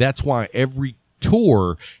again," and that's why every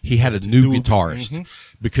tour he had a new guitarist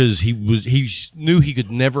because he knew he could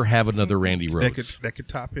never have another Randy Rhoads that could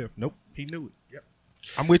top him. Nope, he knew it. Yep,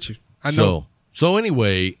 I'm with you. I know. So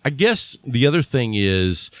anyway, I guess the other thing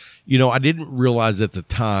is, you know, I didn't realize at the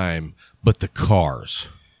time, but the cars.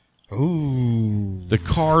 Ooh, the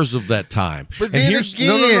cars of that time. But then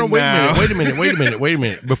no. Wait a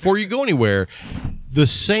minute. Before you go anywhere, the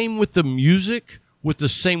same with the music, with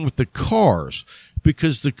the cars.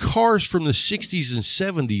 Because the cars from the 60s and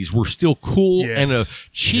 70s were still cool and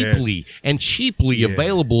cheaply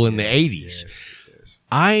available in the 80s. Yes.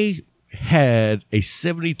 I had a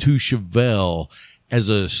 72 Chevelle as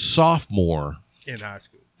a sophomore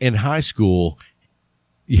in high school.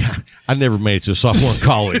 Yeah, I never made it to a sophomore in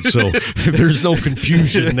college, so there's no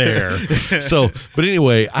confusion there. But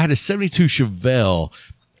anyway, I had a 72 Chevelle.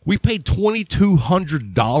 We paid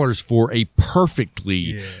 $2,200 for a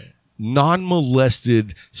perfectly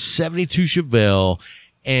non-molested 72 Chevelle,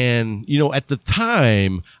 and you know, at the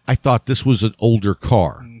time I thought this was an older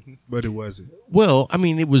car, but it wasn't. Well, I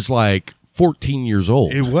mean, it was like 14 years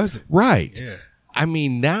old. It wasn't, right? Yeah. I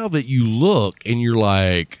mean, now that you look and you're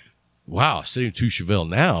like, wow, 72 Chevelle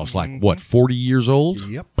now it's like what, 40 years old?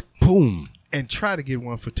 Yep. Boom. And try to get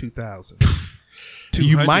one for 2,000.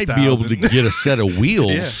 You might be able to get a set of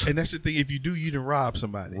wheels. Yeah, and that's the thing. If you do, you done rob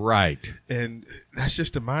somebody. Right. And that's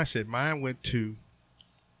just the mindset. Mine went to,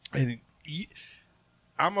 and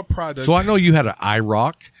I'm a product. So I know you had an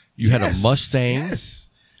IROC, you had a Mustang,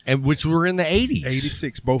 and which were in the 80s.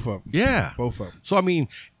 86, both of them. Yeah. Both of them. So, I mean,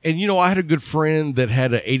 and you know, I had a good friend that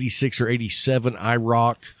had an 86 or 87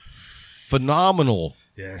 IROC. Phenomenal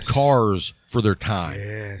cars for their time.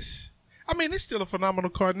 Yes. I mean, it's still a phenomenal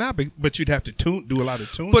car now, but you'd have to do a lot of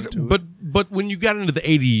tuning. But when you got into the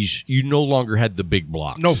 80s, you no longer had the big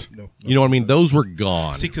blocks. No. You know what I mean? Those were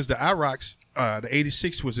gone. See, because the IROCs, the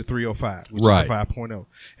 86 was a 305, which is the 5.0.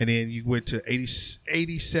 And then you went to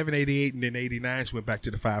 87, 88, and then 89s went back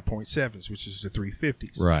to the 5.7s, which is the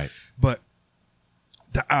 350s. Right. But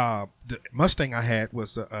the Mustang I had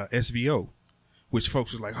was a SVO, which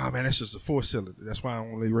folks was like, oh, man, that's just a four-cylinder. That's why I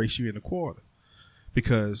only race you in a quarter. But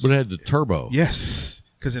it had the turbo. Yes,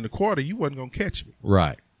 because in the quarter, you wasn't going to catch me.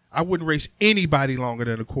 Right. I wouldn't race anybody longer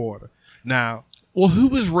than a quarter. Now, well, who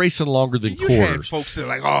was racing longer than quarters? Had folks that are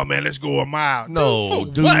like, oh, man, let's go a mile. No,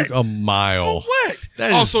 dude, a mile. For what?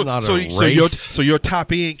 That is not a race. So your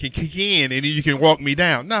top end can kick in and then you can walk me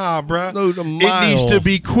down. Nah, bro. No, a mile. It needs to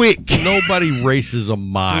be quick. Nobody races a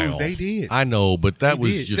mile. Dude, they did. I know, but that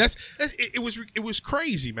was just... It was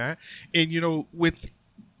crazy, man. And, you know, with...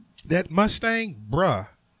 that Mustang, bruh,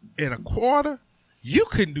 in a quarter, you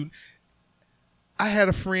couldn't do. I had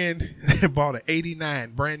a friend that bought an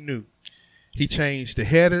 89 brand new. He changed the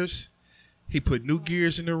headers. He put new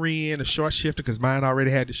gears in the rear end, a short shifter, because mine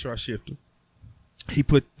already had the short shifter. He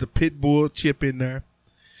put the pit bull chip in there.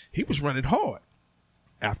 he was running hard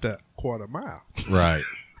after a quarter mile. Right.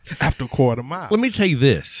 After a quarter mile. Let me tell you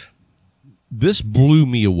this. This blew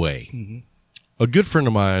me away. A good friend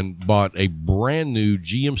of mine bought a brand new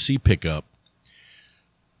GMC pickup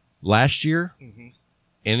last year,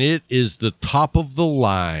 and it is the top of the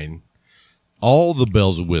line, all the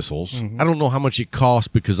bells and whistles. I don't know how much it costs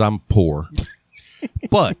because I'm poor,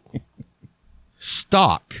 but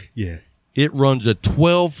stock, it runs a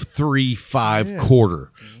 12.35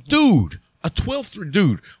 quarter. Dude, a 12.3.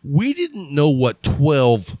 Dude, we didn't know what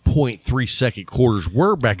 12.3 second quarters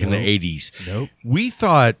were back in the 80s. We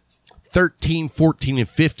thought 13, 14, and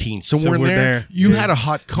 15, somewhere in there. You had a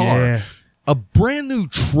hot car. A brand new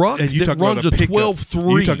truck that runs a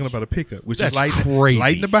 12.3. You're talking about a pickup, which is light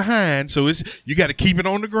in the behind, so you got to keep it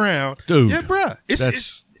on the ground. Dude. Yeah, bruh.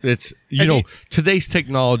 It's you know, today's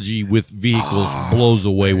technology with vehicles blows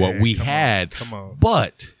away what we had. Come on.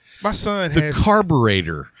 But my son the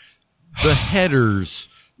carburetor, the headers,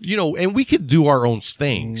 you know, and we could do our own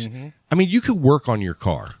things. I mean, you could work on your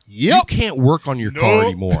car. You can't work on your car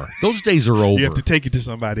anymore. Those days are over. You have to take it to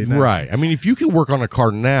somebody now. Right. I mean, if you can work on a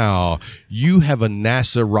car now, you have a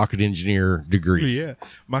NASA rocket engineer degree. Yeah.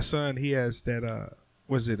 My son, he has that,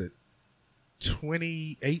 was it a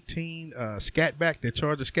 2018 Scatback, that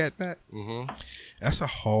Charger Scatback? That's a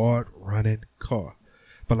hard running car.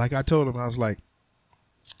 But like I told him, I was like,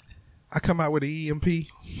 I come out with an EMP.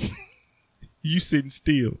 You sitting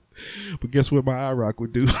still. But guess what my iRock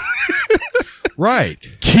would do? Right.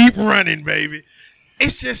 Keep running, baby.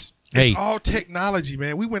 It's just, it's all technology,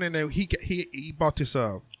 man. We went in there. He bought this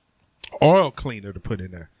oil cleaner to put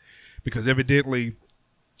in there. Because evidently,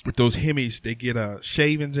 with those Hemis, they get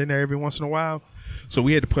shavings in there every once in a while. So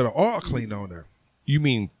we had to put an oil cleaner on there. You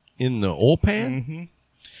mean in the oil pan?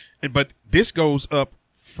 But this goes up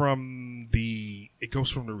from the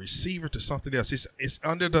receiver to something else. It's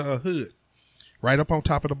under the hood. Right up on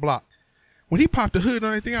top of the block. When he popped the hood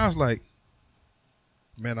on anything, I was like,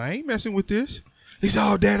 man, I ain't messing with this. He said,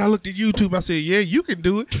 oh, Dad, I looked at YouTube. I said, yeah, you can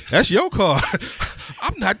do it. That's your car.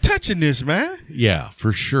 I'm not touching this, man. Yeah,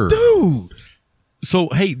 for sure. Dude. So,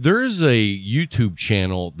 hey, there is a YouTube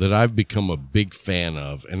channel that I've become a big fan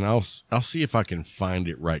of, and I'll see if I can find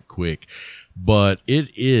it right quick. But it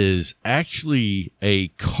is actually a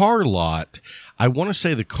car lot. I want to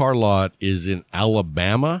say the car lot is in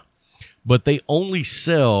Alabama, but they only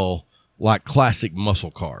sell like classic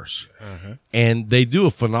muscle cars. And they do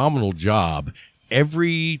a phenomenal job.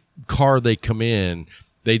 Every car they come in,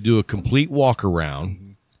 they do a complete walk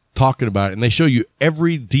around talking about it. And they show you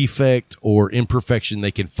every defect or imperfection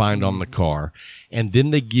they can find on the car. And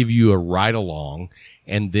then they give you a ride along.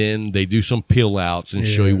 And then they do some peel outs and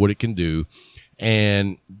show you what it can do.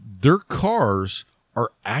 And their cars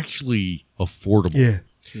are actually affordable.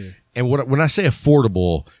 And when I say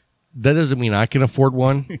affordable, that doesn't mean I can afford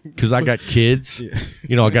one because I got kids.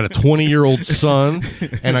 You know, I got a 20-year-old son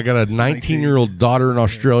and I got a 19-year-old daughter in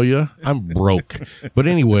Australia. I'm broke. But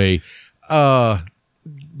anyway,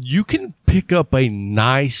 you can pick up a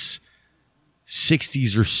nice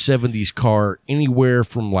 60s or 70s car anywhere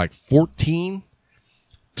from like 14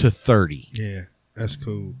 to 30. Yeah, that's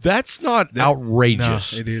cool. That's not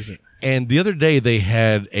outrageous. No, it isn't. And the other day they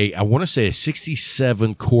had I want to say a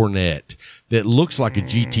 67 Cornet that looks like a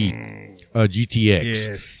GTX.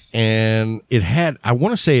 Yes. And it had, I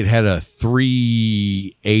want to say it had a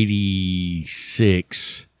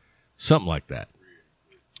 386, something like that.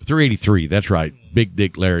 383, that's right. Big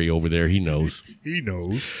Dick Larry over there, he knows. He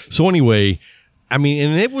knows. So anyway, I mean,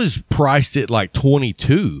 and it was priced at like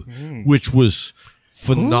 22, which was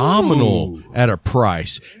phenomenal at a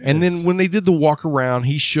price. And then when they did the walk around,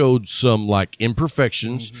 he showed some like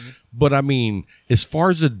imperfections. But I mean, as far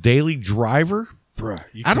as a daily driver, bruh,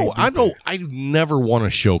 I never want a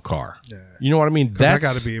show car. You know what I mean? I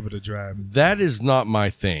got to be able to drive it. That is not my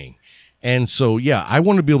thing. And so, yeah, I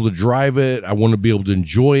want to be able to drive it. I want to be able to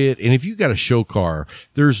enjoy it. And if you got a show car,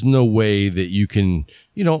 there's no way that you can,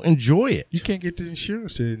 you know, enjoy it. You can't get the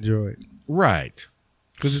insurance to enjoy it. Right.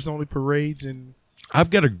 Because it's only parades and... I've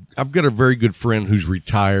got a very good friend who's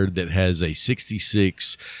retired that has a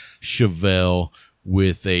 66 Chevelle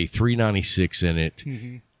with a 396 in it.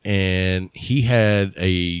 And he had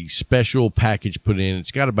a special package put in.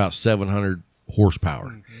 It's got about 700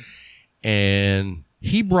 horsepower. And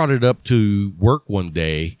he brought it up to work one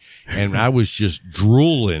day, and I was just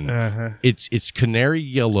drooling. It's canary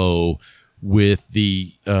yellow with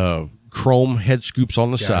the chrome head scoops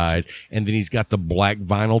on the side, and then he's got the black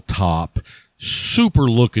vinyl top. Super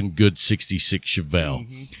looking good 66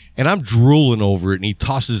 Chevelle. And I'm drooling over it, and he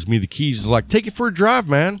tosses me the keys. He's like, take it for a drive,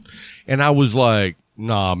 man. And I was like,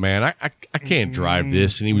 nah, man, I can't drive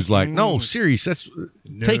this. And he was like, no, serious,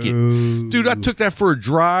 take it. Dude, I took that for a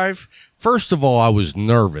drive. First of all, I was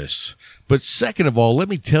nervous. But second of all, let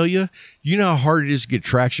me tell you, you know how hard it is to get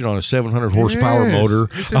traction on a 700 horsepower motor?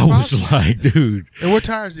 I was like, dude. And what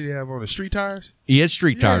tires did he have on? The street tires? He had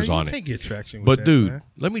street tires on it. You can't get traction with but that, dude, man.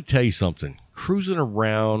 Let me tell you something. Cruising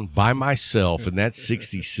around by myself in that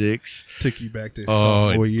 66. Took you back to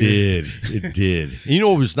It did. You know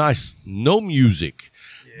what was nice? No music.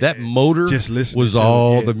 That motor was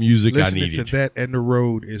all the music I needed. Listening to that and the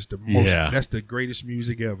road is the most. That's the greatest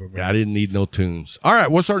music ever, man. I didn't need no tunes. All right,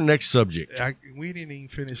 what's our next subject? We didn't even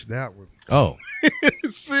finish that one. Oh.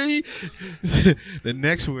 See? The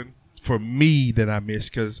next one for me that I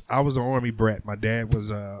missed, because I was an Army brat. My dad was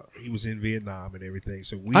he was in Vietnam and everything.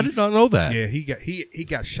 So I did not know that. Yeah, he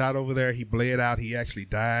got shot over there. He bled out. He actually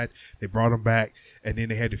died. They brought him back. And then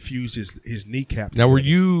they had to fuse his kneecap. Now, were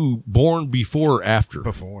you born before or after?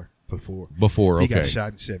 Before. Okay. He got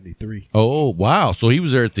shot in 73. Oh, wow. So he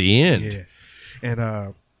was there at the end. Yeah.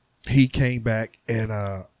 And he came back and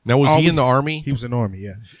now was he in the Army? He was in the Army,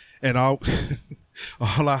 yeah. And all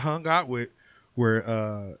I hung out with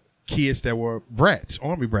were kids that were brats,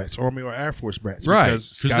 Army or Air Force brats. Right. Because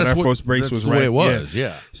Scout Air Force Base was the way it was,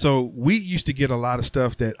 yeah. So we used to get a lot of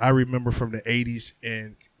stuff that I remember from the 80s,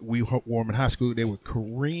 and we wore them in high school. They were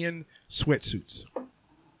Korean sweatsuits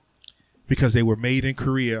because they were made in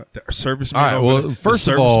Korea. The servicemen. All right. Well, first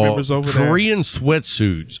of all, Korean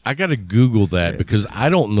sweatsuits. I got to Google that because I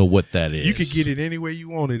don't know what that is. You could get it anywhere you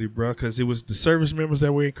wanted it, bro. Because it was the service members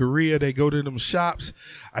that were in Korea. They go to them shops.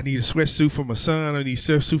 I need a sweatsuit for my son. I need a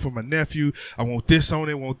sweatsuit for my nephew. I want this on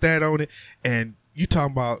it. Want that on it. And you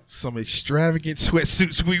talking about some extravagant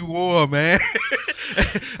sweatsuits we wore, man.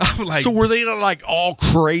 I'm like, so were they like all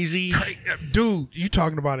crazy? Dude, you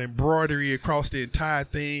talking about embroidery across the entire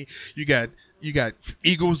thing. You got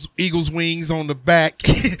eagles wings on the back,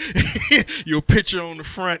 your picture on the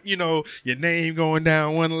front, you know, your name going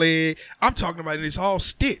down one leg. I'm talking about it's all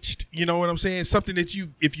stitched. You know what I'm saying? Something that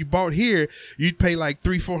if you bought here, you'd pay like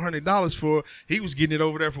 $300-400 for. He was getting it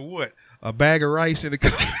over there for what? A bag of rice and a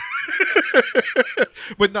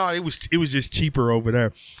But no, it was just cheaper over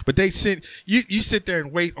there. But they sent you sit there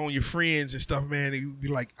and wait on your friends and stuff, man. And you'd be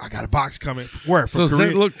like, I got a box coming. Where? So does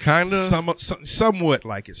it look kind of somewhat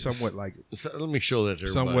like it. So let me show that to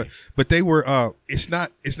everybody. Somewhat, but they were. It's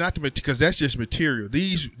not the because that's just material.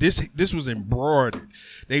 This was embroidered.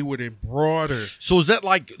 They would embroider. So is that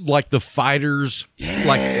like the fighters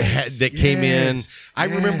that came in? I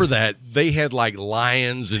remember that they had like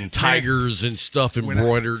lions and tigers and stuff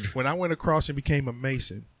embroidered. When I went across and became a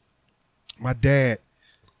Mason, my dad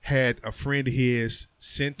had a friend of his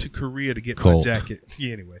sent to Korea to get my jacket.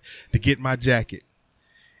 Yeah, anyway, to get my jacket.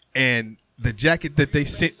 And the jacket that they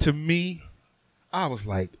sent to me, I was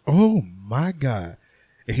like, oh my God.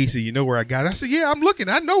 And he said, you know where I got it? I said, yeah, I'm looking.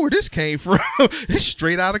 I know where this came from. It's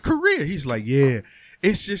straight out of Korea. He's like, yeah.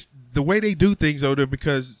 It's just the way they do things over there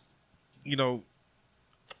because, dude,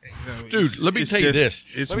 let me tell you this.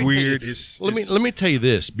 It's weird. Let me tell you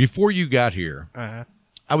this. Before you got here,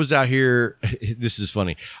 I was out here. This is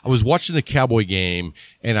funny. I was watching the Cowboy game,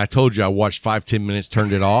 and I told you I watched 5-10 minutes,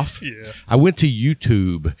 turned it off. Yeah. I went to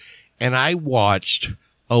YouTube, and I watched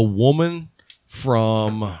a woman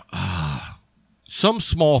from some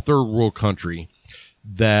small third world country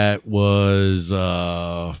that was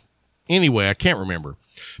anyway, I can't remember.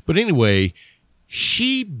 But anyway,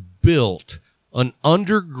 she built an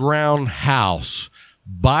underground house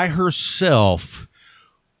by herself,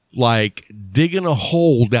 like digging a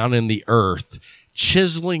hole down in the earth,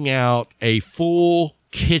 chiseling out a full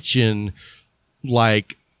kitchen,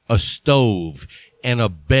 like a stove and a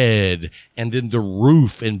bed, and then the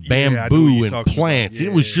roof and bamboo and plants. Yeah.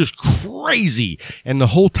 It was just crazy. And the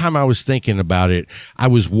whole time I was thinking about it, I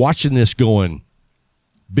was watching this going,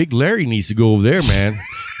 Big Larry needs to go over there, man.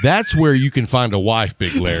 That's where you can find a wife,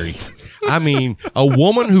 Big Larry. I mean, a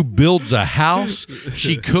woman who builds a house,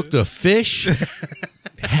 she cooked a fish,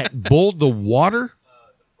 boiled the water.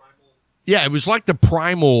 Yeah, it was like the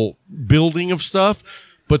primal building of stuff.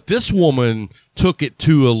 But this woman took it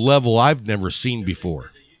to a level I've never seen before.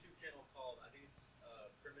 There's a YouTube channel called, I think it's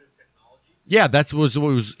Primitive Technology. Yeah, that's what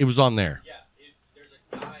it was on there. Yeah, there's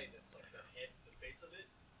a guy that's like the face of it.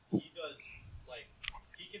 He does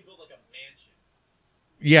he can build like a mansion.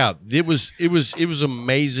 Yeah, it was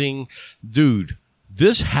amazing, dude.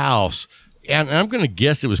 This house, and I'm gonna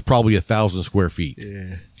guess it was probably 1,000 square feet.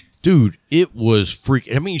 Yeah, dude, it was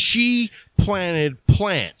freaking. I mean, she planted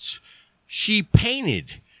plants. She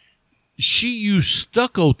painted. she used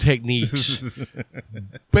stucco techniques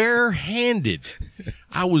barehanded.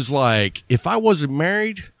 I was like, if I wasn't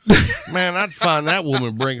married, man, I'd find that woman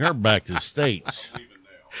and bring her back to the States.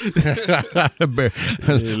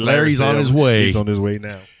 Larry's on his way. He's on his way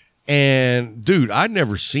now. And dude, I'd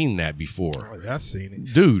never seen that before. Oh, I've seen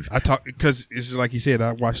it, dude. I talk because it's like you said.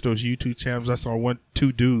 I watched those YouTube channels. I saw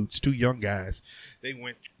two young guys. They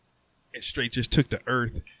went and straight just took the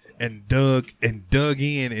earth and dug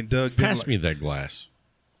in and dug. Pass me that glass.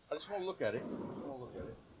 I just want to look at it.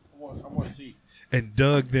 I want to see. And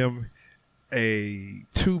dug them a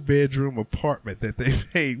 2-bedroom apartment that they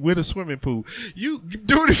made with a swimming pool. You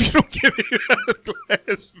do it if you don't give me another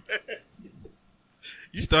glass, man.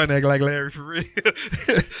 You starting to act like Larry for real.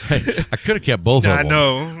 Hey, I could have kept both of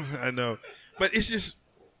them. I know. But it's just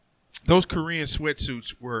those Korean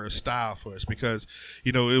sweatsuits were a style for us because,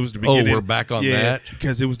 it was the beginning. Oh, we're back on that?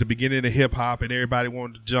 Because it was the beginning of hip-hop and everybody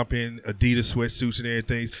wanted to jump in Adidas sweatsuits and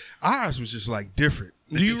everything. Ours was just like different.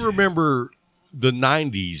 Do you remember the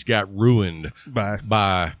 90s got ruined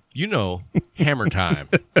by Hammer Time?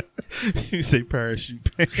 You say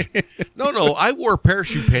parachute pants. No, I wore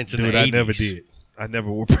parachute pants in the 80s. I never did. I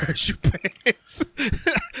never wore parachute pants.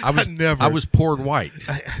 I was pouring white.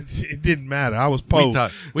 It didn't matter. I was poor.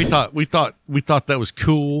 We thought that was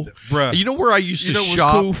cool, bruh. You know where I used to what's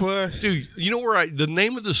shop, cool for us? Dude. You know where the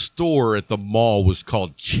name of the store at the mall was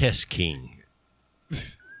called Chess King.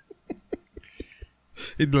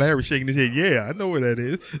 Larry shaking his head. Yeah, I know where that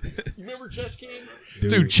is. You remember Chess King?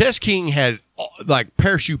 Dude, Chess King had like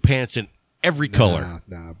parachute pants in every color.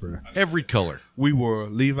 Nah, bro. Every color. We wore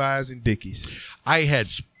Levi's and Dickies. I had.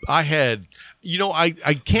 I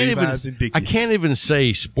can't even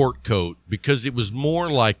say sport coat because it was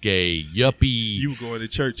more like a yuppie. You were going to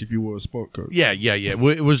church if you wore a sport coat. Yeah. It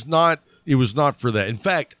was not for that. In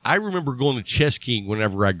fact, I remember going to Chess King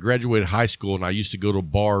whenever I graduated high school, and I used to go to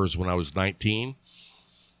bars when I was 19.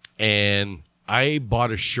 And I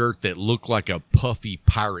bought a shirt that looked like a puffy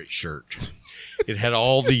pirate shirt. It had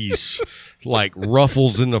all these like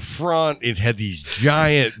ruffles in the front. It had these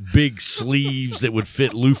giant big sleeves that would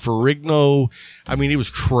fit Lou Ferrigno. I mean, it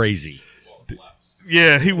was crazy.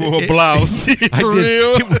 Yeah, he wore a blouse. For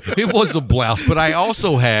real? It was a blouse, but I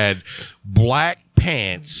also had black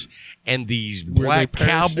pants and these black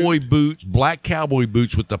cowboy boots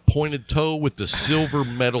with the pointed toe with the silver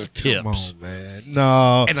metal tips. Come on, man.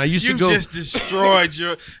 No. And I used to go. You just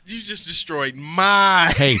destroyed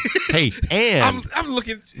my. Hey, and I'm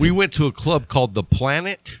looking. We went to a club called The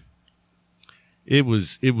Planet. It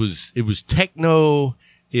was techno.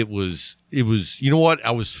 It was. You know what?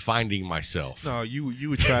 I was finding myself. No, you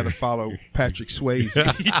were trying to follow Patrick Swayze.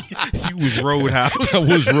 You was Roadhouse. I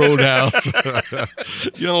was Roadhouse.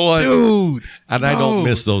 You know what, dude? And I don't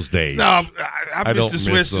miss those days. No, I miss the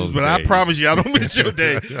sweatsuits, but I promise you, I don't miss your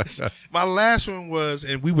day. My last one was,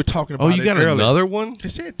 and we were talking about. Oh, you got another one?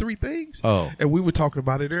 It said 3 things. Oh, and we were talking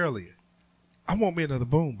about it earlier. I want me another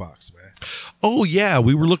boombox, man. Oh, yeah.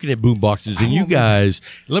 We were looking at boomboxes, and you guys,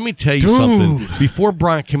 let me tell you something. Before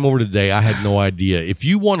Bryant came over today, I had no idea. If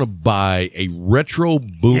you want to buy a retro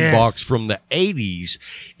boombox from the 80s,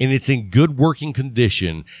 and it's in good working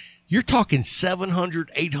condition, you're talking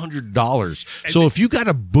 $700, $800. So if you got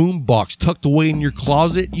a boombox tucked away in your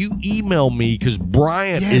closet, you email me because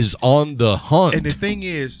Bryant is on the hunt. And the thing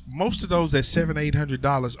is, most of those at $700,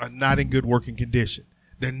 $800 are not in good working condition.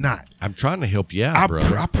 They're not. I'm trying to help you out,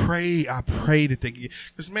 brother. I pray that they get,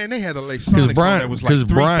 because man, they had a late Sonic song that was like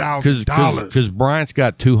 $3,000. Because Bryant's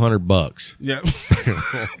got $200. Yeah,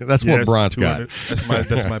 that's what Bryant's got. That's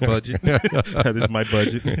my budget. That is my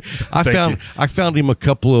budget. I found him a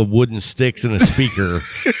couple of wooden sticks and a speaker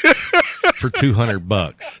for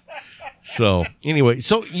 $200. So anyway,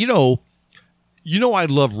 I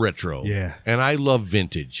love retro. Yeah. And I love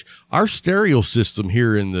vintage. Our stereo system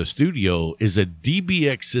here in the studio is a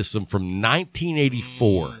DBX system from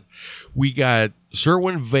 1984. We got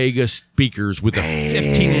Cerwin-Vega speakers with a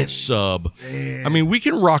 15-inch sub. Man. I mean, we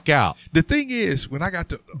can rock out. The thing is, when I got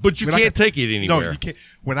to... But you can't take it anywhere. No, you can't.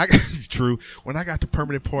 When I got to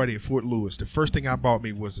Permanent Party at Fort Lewis, the first thing I bought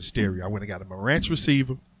me was a stereo. I went and got a Marantz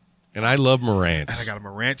receiver. And I love Marantz. And I got a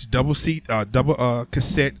Marantz double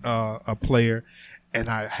cassette player. And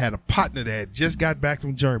I had a partner that had just got back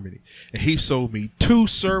from Germany. And he sold me 2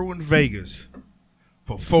 Cerwin-Vegas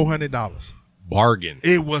for $400. Bargain.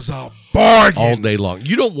 It was a bargain. All day long.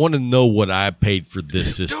 You don't want to know what I paid for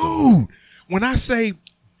this system. Dude, when I say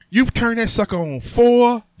you turn that sucker on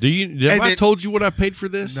 4. Have I told you what I paid for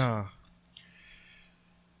this? Nah.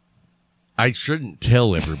 I shouldn't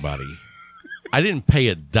tell everybody. I didn't pay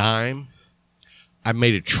a dime. I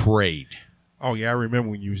made a trade. Oh yeah, I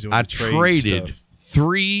remember when you was doing. I traded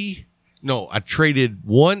I traded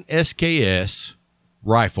one SKS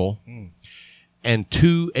rifle and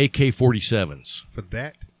two AK-47s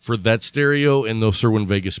for that stereo and those Sherwin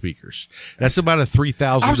Vega speakers. That's about a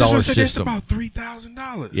 $3,000 system. That's about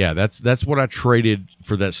 $3,000. Yeah, that's what I traded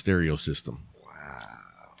for that stereo system. Wow.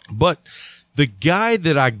 But the guy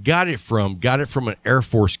that I got it from an Air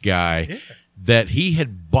Force guy that he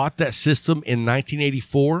had bought that system in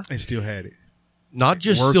 1984 and still had it. Not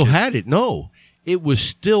just still had it. No, it was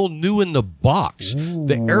still new in the box. Ooh.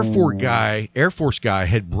 The Air Force guy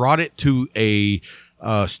had brought it to a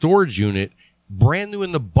storage unit, brand new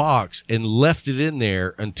in the box, and left it in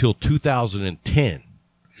there until 2010.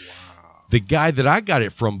 Wow. The guy that I got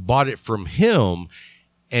it from bought it from him,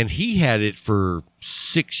 and he had it for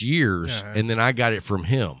 6 years, and then I got it from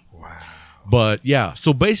him. Wow. But yeah,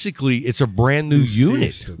 so basically it's a brand new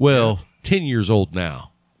unit. System, 10 years old now.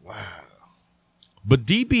 But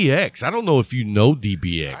DBX, I don't know if you know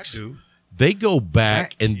DBX. I do. They go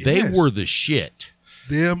back, and they were the shit.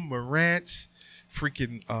 Them, Marantz,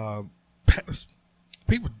 freaking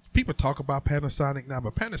people talk about Panasonic now,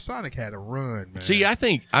 but Panasonic had a run, man. See, I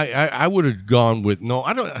think I would have gone with I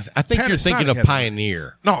think Panasonic, you're thinking of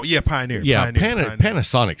Pioneer. No, yeah, Pioneer. Yeah, Pioneer.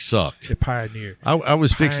 Panasonic sucked. Yeah, Pioneer. I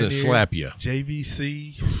was fixing to slap you.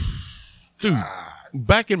 JVC. Dude.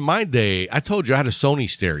 Back in my day, I told you I had a Sony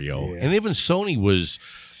stereo, and even Sony was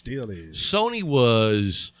Sony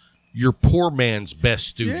was your poor man's best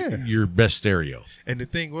studio, your best stereo. And the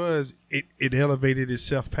thing was, it elevated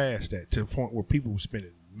itself past that to the point where people were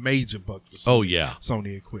spending major bucks for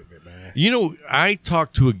Sony equipment, man. You know, I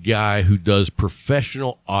talked to a guy who does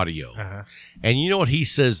professional audio, and you know what he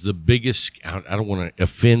says the biggest, I don't want to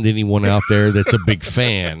offend anyone out there that's a big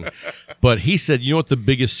fan, but he said, you know what the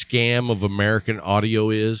biggest scam of American audio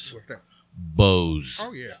is? Bose.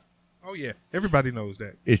 Oh, yeah. Oh, yeah. Everybody knows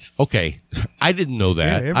that. It's okay. I didn't know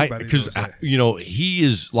that. Yeah, everybody knows that. You know, he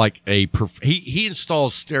is like he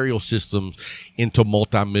installs stereo systems into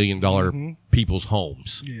multi-million-dollar people's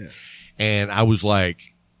homes. Yeah. And I was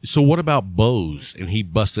like, so what about Bose? And he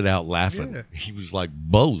busted out laughing. Yeah. He was like,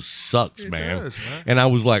 Bose sucks, man. Does, man. And I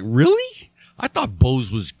was like, really? I thought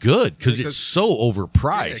Bose was good because it's so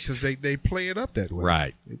overpriced. Yeah, because they play it up that way.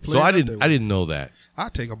 Right. So I didn't know that.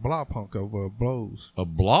 I'd take a Blaupunkt over a Bose. A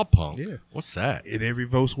Blaupunkt? Yeah. What's that? In every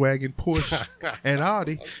Volkswagen, Porsche, and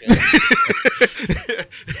Audi.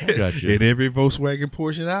 Gotcha. In every Volkswagen,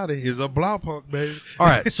 Porsche, and Audi is a Blaupunkt, baby. All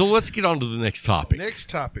right, so let's get on to the next topic. Next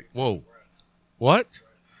topic. Whoa. What?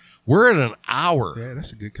 We're at an hour. Yeah,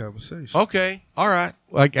 that's a good conversation. Okay. All right.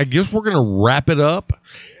 I guess we're going to wrap it up.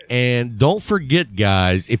 And don't forget,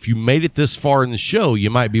 guys, if you made it this far in the show, you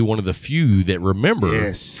might be one of the few that remember.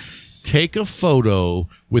 Yes. Take a photo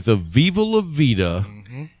with a Viva La Vida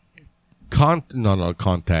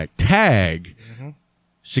contact tag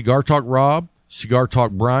Cigar Talk Rob, Cigar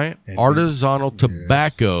Talk Bryant, and Artisanal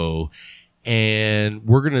Tobacco, and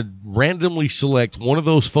we're going to randomly select one of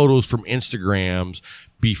those photos from Instagrams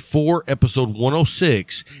before episode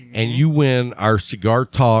 106, and you win our Cigar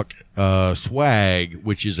Talk swag,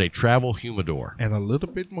 which is a travel humidor. And a little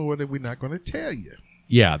bit more that we're not going to tell you.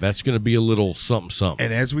 Yeah, that's going to be a little something.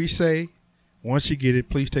 And as we say, once you get it,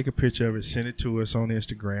 please take a picture of it, send it to us on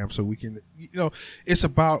Instagram so we can, it's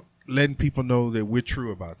about letting people know that we're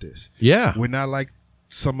true about this. Yeah. We're not like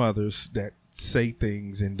some others that say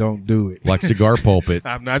things and don't do it. Like Cigar Pulpit.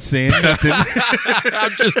 I'm not saying nothing.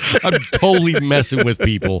 I'm totally messing with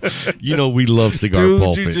people. You know we love Cigar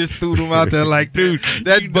Pulpit. You just threw them out there like, dude,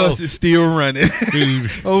 that bus is still running.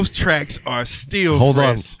 Dude. Those tracks are still Hold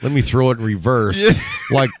on. Let me throw it in reverse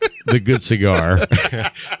like the good cigar.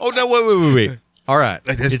 Oh, no, wait. All right.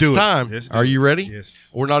 It's time. Are you ready?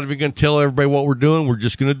 Yes. We're not even going to tell everybody what we're doing. We're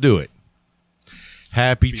just going to do it.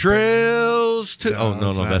 Happy trails to...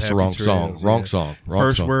 No, that's the wrong song. Wrong song.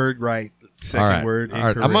 First word, right. Second word,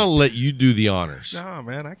 incorrect. All right, I'm going to let you do the honors. No,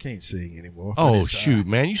 man, I can't sing anymore. Oh, shoot,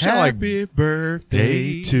 man. You sound like... Happy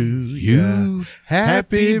birthday to you.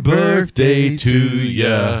 Happy birthday to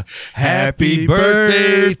ya. Happy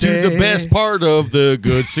birthday to the best part of the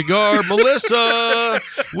good cigar, Melissa.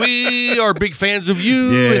 We are big fans of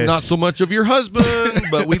you and not so much of your husband,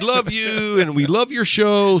 but we love you and we love your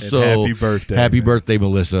show. And so happy birthday. Happy birthday,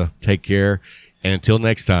 Melissa. Take care. And until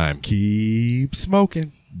next time, keep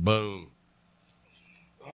smoking. Boom.